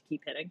you just have to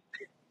keep hitting.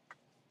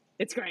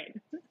 It's great.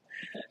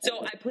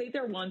 So I played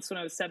there once when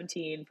I was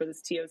 17 for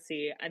this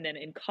TOC. And then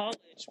in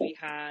college, we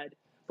had,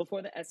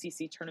 before the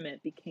SEC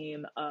tournament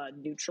became a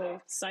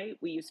neutral site,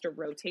 we used to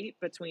rotate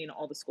between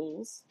all the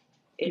schools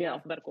in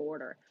alphabetical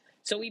order.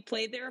 So we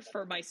played there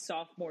for my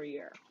sophomore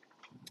year.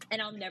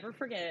 And I'll never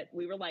forget,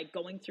 we were like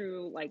going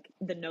through like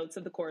the notes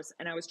of the course,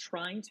 and I was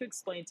trying to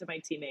explain to my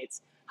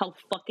teammates how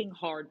fucking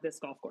hard this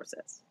golf course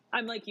is.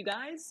 I'm like, you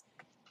guys,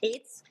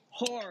 it's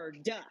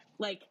hard.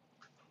 Like,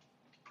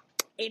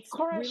 it's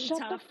Cora, really shut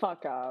tough. The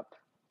fuck up.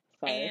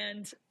 Sorry.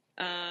 And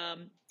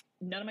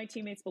none of my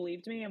teammates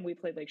believed me, and we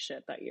played like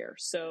shit that year.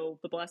 So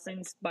the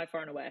Blessings by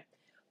far and away.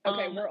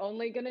 Okay, we're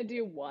only gonna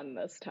do one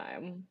this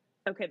time.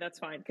 Okay, that's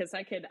fine, because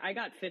I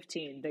got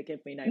 15. They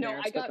give me nightmares.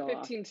 No, I got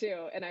 15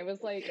 too, and I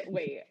was like,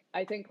 wait,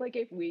 I think like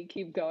if we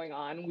keep going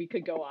on, we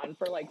could go on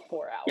for like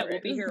 4 hours. Yeah,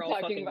 we'll be here all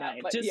fucking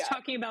night, just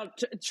talking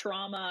about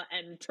trauma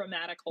and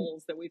traumatic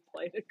holes that we've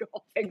played at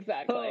golf.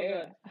 Exactly.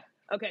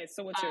 Okay,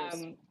 so what's yours?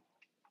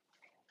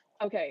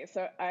 Okay,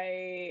 so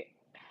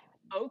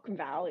Oak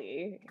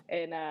Valley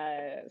in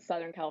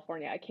Southern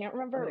California. I can't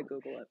remember. I'm gonna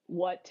Google it.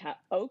 What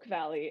Oak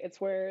Valley.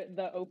 It's where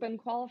the Open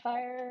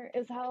qualifier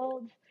is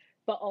held,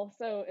 but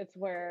also it's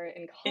where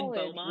in college.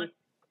 In Beaumont.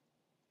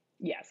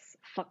 Yes,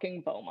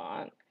 fucking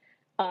Beaumont.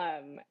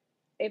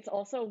 It's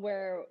also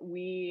where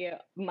we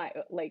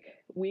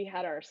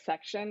had our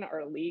section,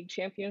 our league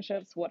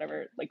championships,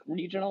 whatever, like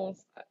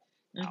regionals.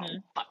 I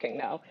don't fucking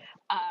know.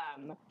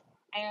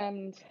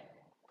 And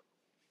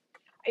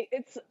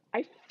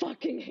I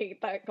fucking hate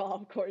that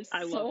golf course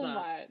so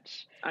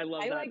much. I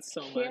love that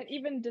so much. I can't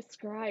even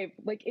describe,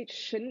 like, it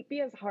shouldn't be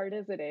as hard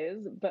as it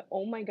is, but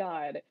oh my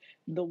God,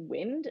 the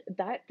wind,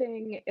 that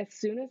thing, as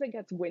soon as it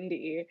gets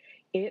windy,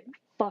 it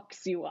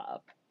fucks you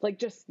up. Like,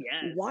 just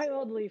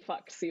wildly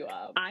fucks you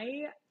up.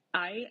 I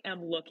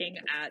am looking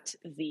at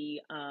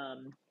the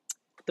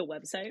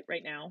website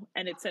right now,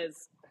 and it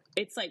says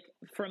it's like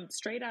from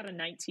straight out of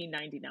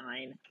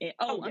 1999.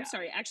 I'm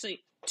sorry,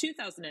 actually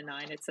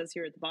 2009. It says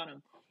here at the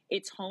bottom.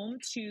 It's home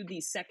to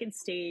the second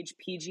stage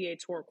PGA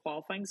Tour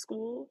qualifying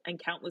school and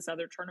countless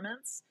other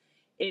tournaments.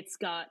 It's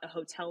got a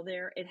hotel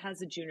there. It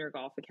has a junior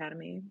golf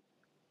academy.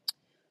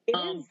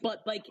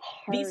 But like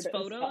these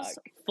photos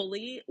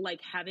fully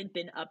like haven't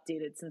been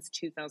updated since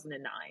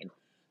 2009.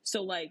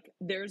 So like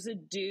there's a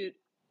dude.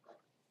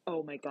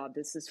 Oh my God,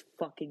 this is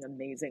fucking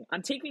amazing.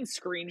 I'm taking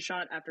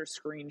screenshot after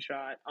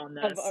screenshot on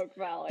this. Of Oak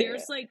Valley.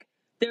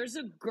 There's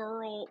a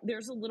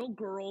little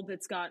girl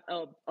that's got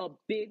a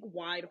big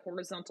wide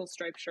horizontal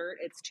striped shirt.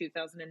 It's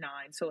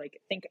 2009. So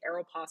like think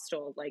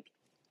Aeropostale like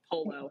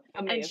polo.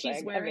 Amazing, and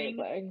she's wearing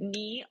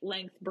knee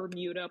length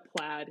Bermuda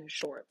plaid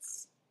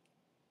shorts.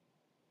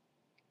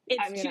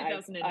 It's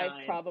 2009.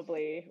 I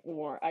probably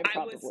wore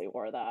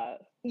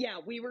that. Yeah,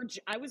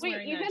 I was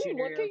wearing that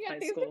junior year of high school. Even looking at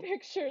these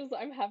pictures,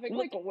 I'm having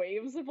like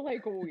waves of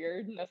like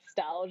weird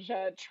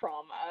nostalgia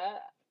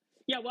trauma.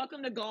 Yeah,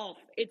 welcome to golf.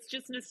 It's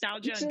just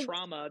nostalgia and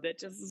trauma that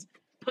just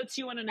puts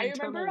you on an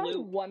internal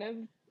loop.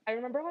 I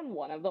remember on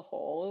one of the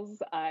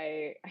holes,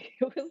 I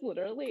was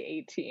literally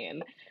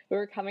 18. We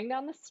were coming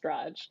down the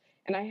stretch,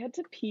 and I had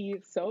to pee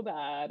so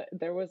bad.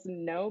 There was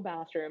no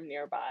bathroom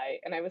nearby,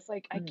 and I was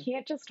like, I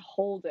can't just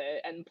hold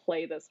it and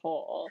play this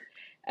hole.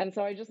 And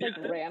so I just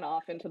ran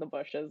off into the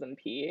bushes and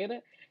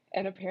peed.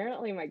 And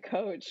apparently my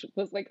coach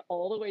was like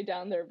all the way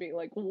down there being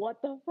like,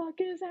 what the fuck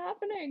is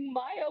happening?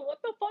 Maya, what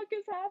the fuck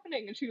is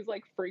happening? And she was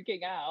like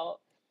freaking out.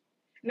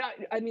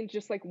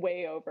 Just like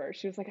way over.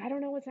 She was like, I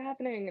don't know what's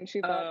happening. And she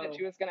thought that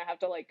she was going to have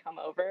to like come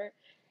over.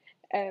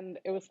 And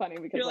it was funny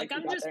because you're like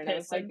I'm just pissing. I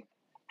was like,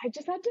 I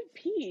just had to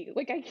pee.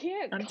 Like I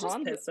can't. I'm just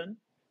pissing.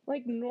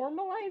 Like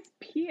normalize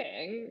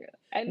peeing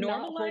and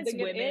not holding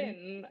it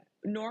in.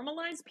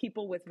 Normalize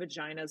people with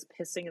vaginas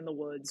pissing in the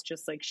woods,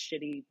 just like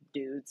shitty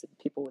dudes and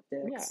people with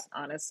dicks. Yeah,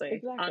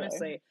 honestly.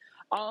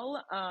 I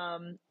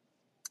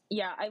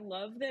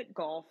love that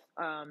golf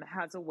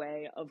has a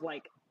way of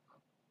like,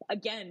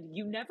 again,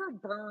 you never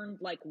burn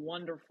like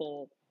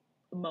wonderful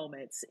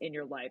moments in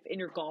your life, in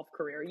your golf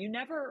career. You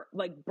never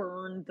like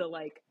burn the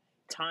like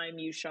time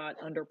you shot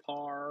under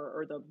par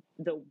or the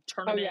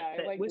tournament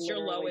that was your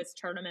lowest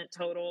tournament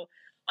total.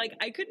 Like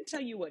I couldn't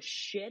tell you a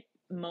shit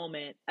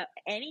moment,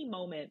 any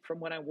moment from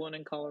when I won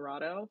in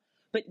Colorado,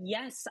 but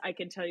yes, I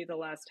can tell you the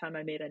last time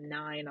I made a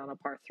 9 on a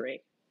par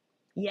 3.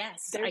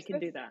 Yes, I can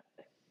do that.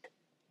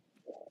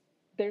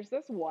 There's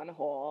this one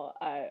hole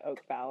at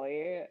Oak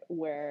Valley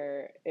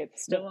where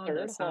it's still the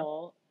third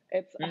hole.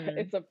 It's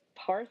a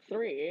par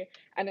 3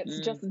 and it's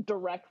just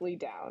directly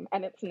down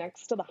and it's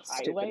next to the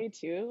highway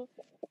too.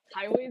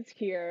 Highway's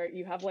here.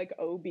 You have like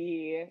OB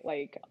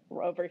like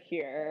over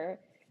here,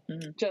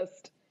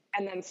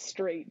 and then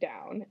straight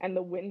down, and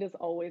the wind is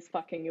always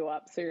fucking you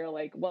up. So you're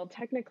like, well,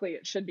 technically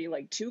it should be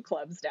like 2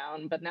 clubs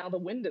down, but now the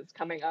wind is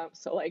coming up.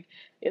 So like,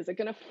 is it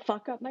going to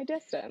fuck up my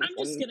distance? I'm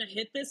just going to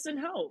hit this and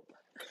hope.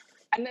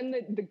 And then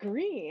the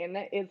green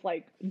is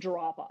like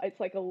drop off.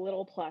 It's like a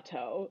little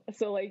plateau.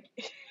 So like,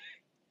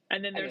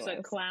 and then there's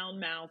a clown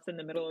mouth in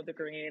the middle of the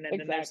green, and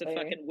then there's a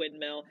fucking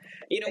windmill.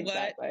 You know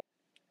what?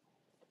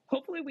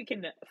 Hopefully we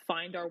can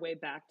find our way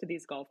back to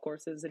these golf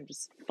courses and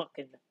just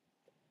fucking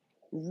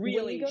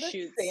really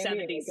shoot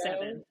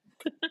 77.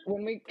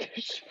 When we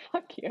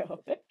fuck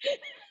you.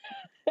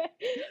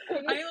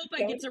 I hope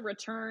I get to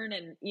return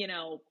and,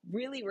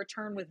 really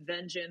return with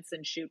vengeance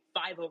and shoot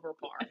 5 over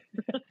par.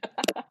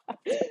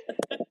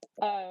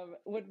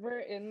 When we're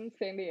in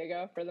San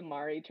Diego for the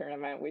Mari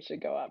tournament, we should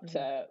go up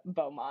to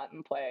Beaumont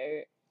and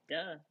play.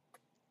 Duh.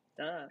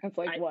 It's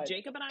like what?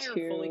 Jacob and I are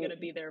fully going to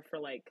be there for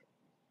like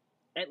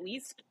at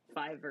least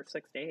 5 or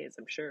 6 days.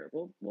 I'm sure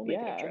we'll make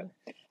it a trip.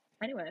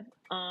 Anyway,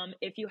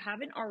 if you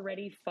haven't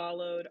already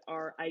followed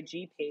our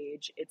IG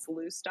page, it's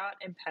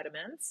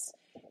loose.impediments,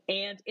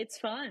 and it's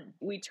fun.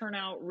 We turn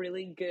out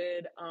really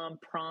good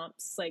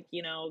prompts, like,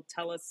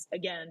 tell us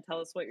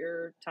what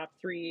your top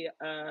 3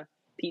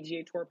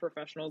 PGA Tour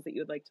professionals that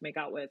you would like to make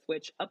out with,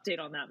 which, update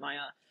on that,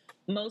 Maya,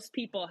 most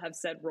people have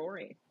said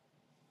Rory.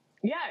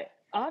 Yeah,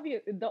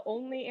 The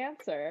only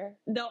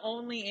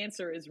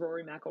answer is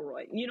Rory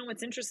McIlroy. You know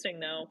what's interesting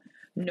though?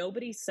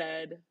 Nobody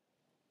said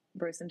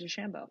Bryson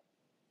DeChambeau.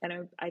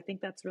 And I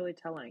think that's really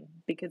telling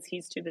because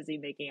he's too busy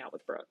making out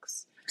with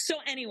Brooks. So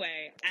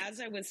anyway, as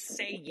I was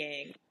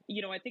saying,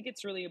 you know, I think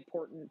it's really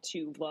important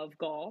to love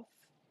golf,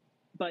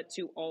 but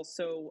to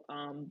also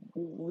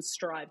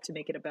strive to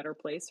make it a better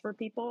place for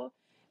people.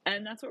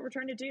 And that's what we're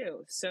trying to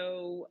do.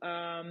 So,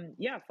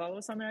 follow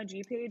us on the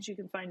IG page. You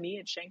can find me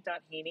at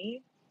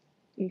shank.heaney.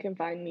 You can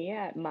find me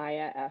at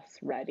Maya S.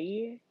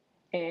 Reddy.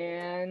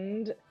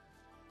 And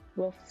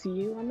we'll see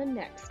you on the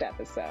next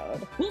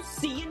episode. We'll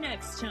see you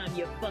next time,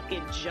 you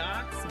fucking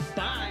jocks.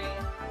 Bye.